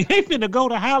they think they finna go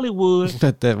to Hollywood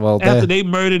after they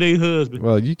murder their husband?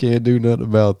 Well, you can't do nothing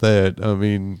about that. I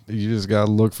mean, you just gotta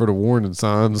look for the warning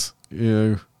signs.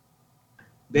 They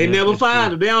never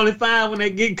find them. They only find when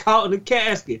they get caught in the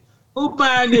casket. Who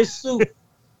buying this suit?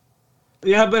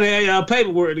 Y'all better have y'all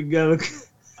paperwork together.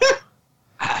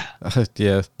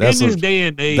 Yeah, that's in this day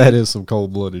and age. That is some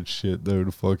cold-blooded shit, though,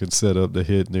 to fucking set up the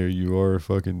hit, and there you are,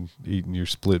 fucking eating your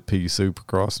split pea soup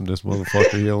across from this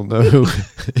motherfucker. He don't know.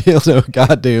 He don't know a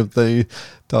goddamn thing.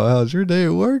 How's your day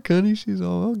at work, honey? She's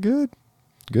all, good.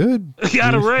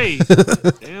 Got a raise.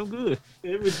 Damn good.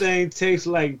 Everything tastes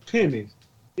like pennies.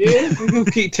 Yeah, we're going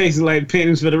to keep tasting like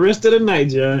pennies for the rest of the night,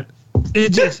 John.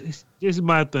 It's just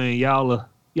my thing. Y'all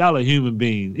are human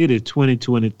beings. It is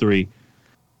 2023.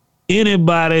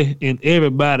 Anybody and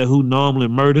everybody who normally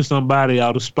murder somebody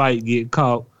out of spite get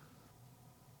caught.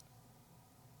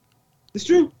 It's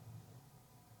true.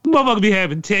 Motherfucker be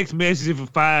having text messages from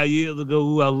 5 years ago.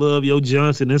 Ooh, I love your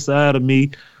Johnson inside of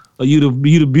me. Or you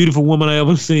the beautiful woman I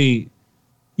ever seen.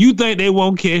 You think they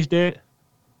won't catch that?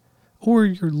 Or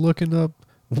you're looking up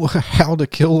how to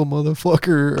kill a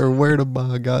motherfucker or where to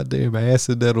buy a goddamn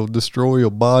acid that'll destroy a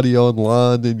body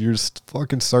online in your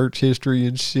fucking search history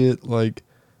and shit. Like,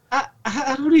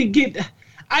 I don't even get.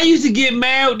 I used to get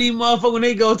mad with these motherfuckers when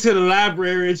they go to the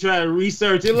library and try to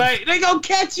research it. Like, they gonna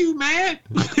catch you, man.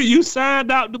 You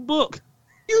signed out the book.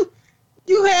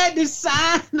 You had to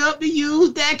sign up to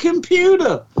use that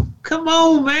computer. Come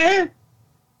on, man.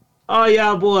 All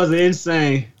y'all boys are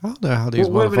insane. I don't know how these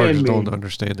motherfuckers don't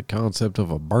understand the concept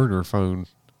of a burner phone.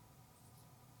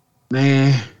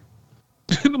 Man.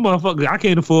 The motherfucker, I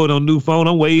can't afford a new phone.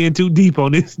 I'm way in too deep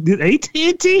on this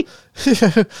AT&T.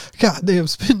 Goddamn,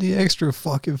 spend the extra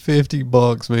fucking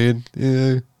 $50, man.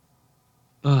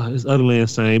 Yeah. It's utterly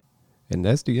insane. And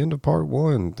that's the end of part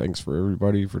 1. Thanks for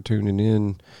everybody for tuning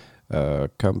in.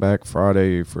 Come back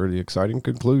Friday for the exciting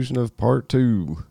conclusion of part 2.